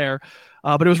hell here and there.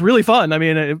 But it was really fun. I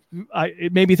mean,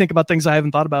 it made me think about things I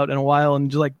haven't thought about in a while, and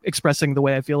just like expressing the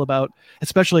way I feel about,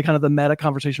 especially kind of the meta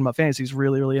conversation about fantasy is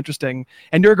really, really interesting.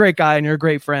 And you're a great guy and you're a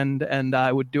great friend, and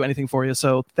I would do anything for you.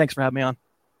 So thanks for having me on.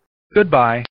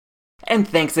 Goodbye. And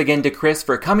thanks again to Chris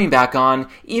for coming back on.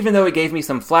 Even though he gave me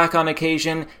some flack on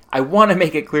occasion, I want to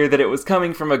make it clear that it was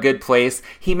coming from a good place.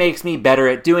 He makes me better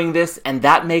at doing this, and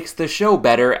that makes the show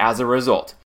better as a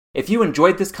result. If you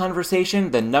enjoyed this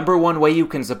conversation, the number one way you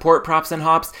can support Props and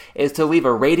Hops is to leave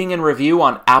a rating and review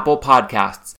on Apple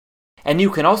Podcasts. And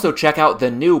you can also check out the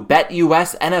new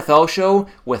BetUS NFL show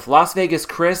with Las Vegas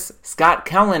Chris, Scott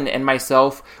Kellen, and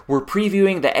myself. We're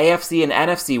previewing the AFC and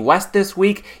NFC West this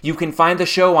week. You can find the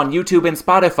show on YouTube and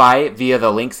Spotify via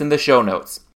the links in the show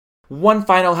notes. One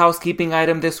final housekeeping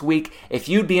item this week. If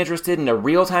you'd be interested in a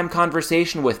real-time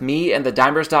conversation with me and the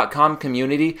Dimers.com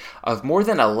community of more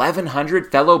than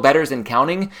 1,100 fellow bettors and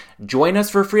counting, join us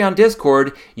for free on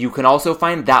Discord. You can also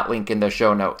find that link in the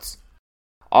show notes.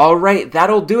 Alright,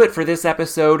 that'll do it for this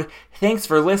episode. Thanks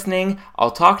for listening.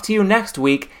 I'll talk to you next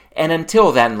week. And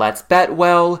until then, let's bet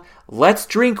well, let's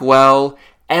drink well,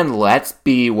 and let's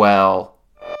be well.